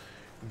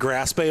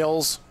grass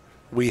bales.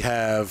 We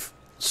have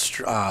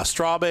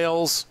straw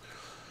bales.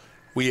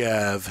 We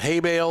have hay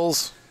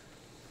bales.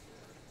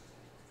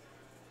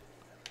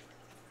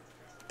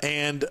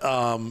 And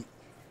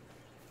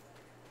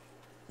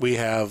we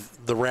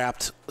have the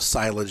wrapped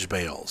silage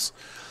bales.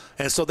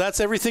 And so that's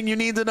everything you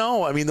need to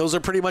know. I mean, those are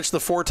pretty much the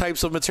 4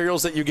 types of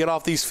materials that you get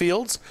off these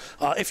fields.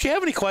 If you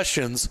have any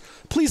questions,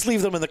 please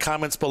leave them in the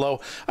comments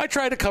below. I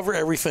try to cover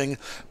everything.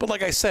 But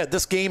like I said,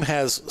 this game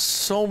has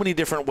so many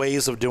different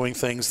ways of doing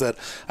things that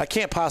I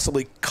can't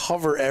possibly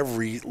cover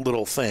every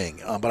little thing.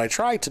 But I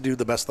try to do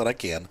the best that I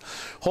can.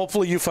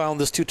 Hopefully you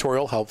found this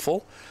tutorial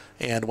helpful.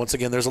 And once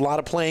again, there's a lot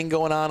of playing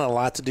going on and a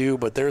lot to do,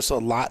 but there's a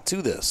lot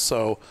to this.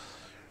 So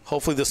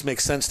hopefully this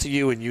makes sense to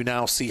you, and you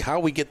now see how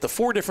we get the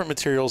 4 different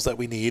materials that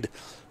we need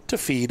to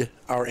feed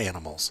our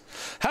animals.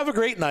 Have a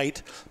great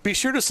night. Be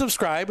sure to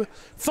subscribe.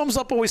 Thumbs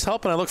up always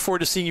help, and I look forward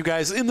to seeing you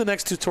guys in the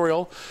next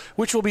tutorial,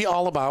 which will be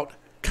all about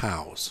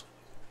cows.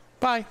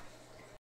 Bye.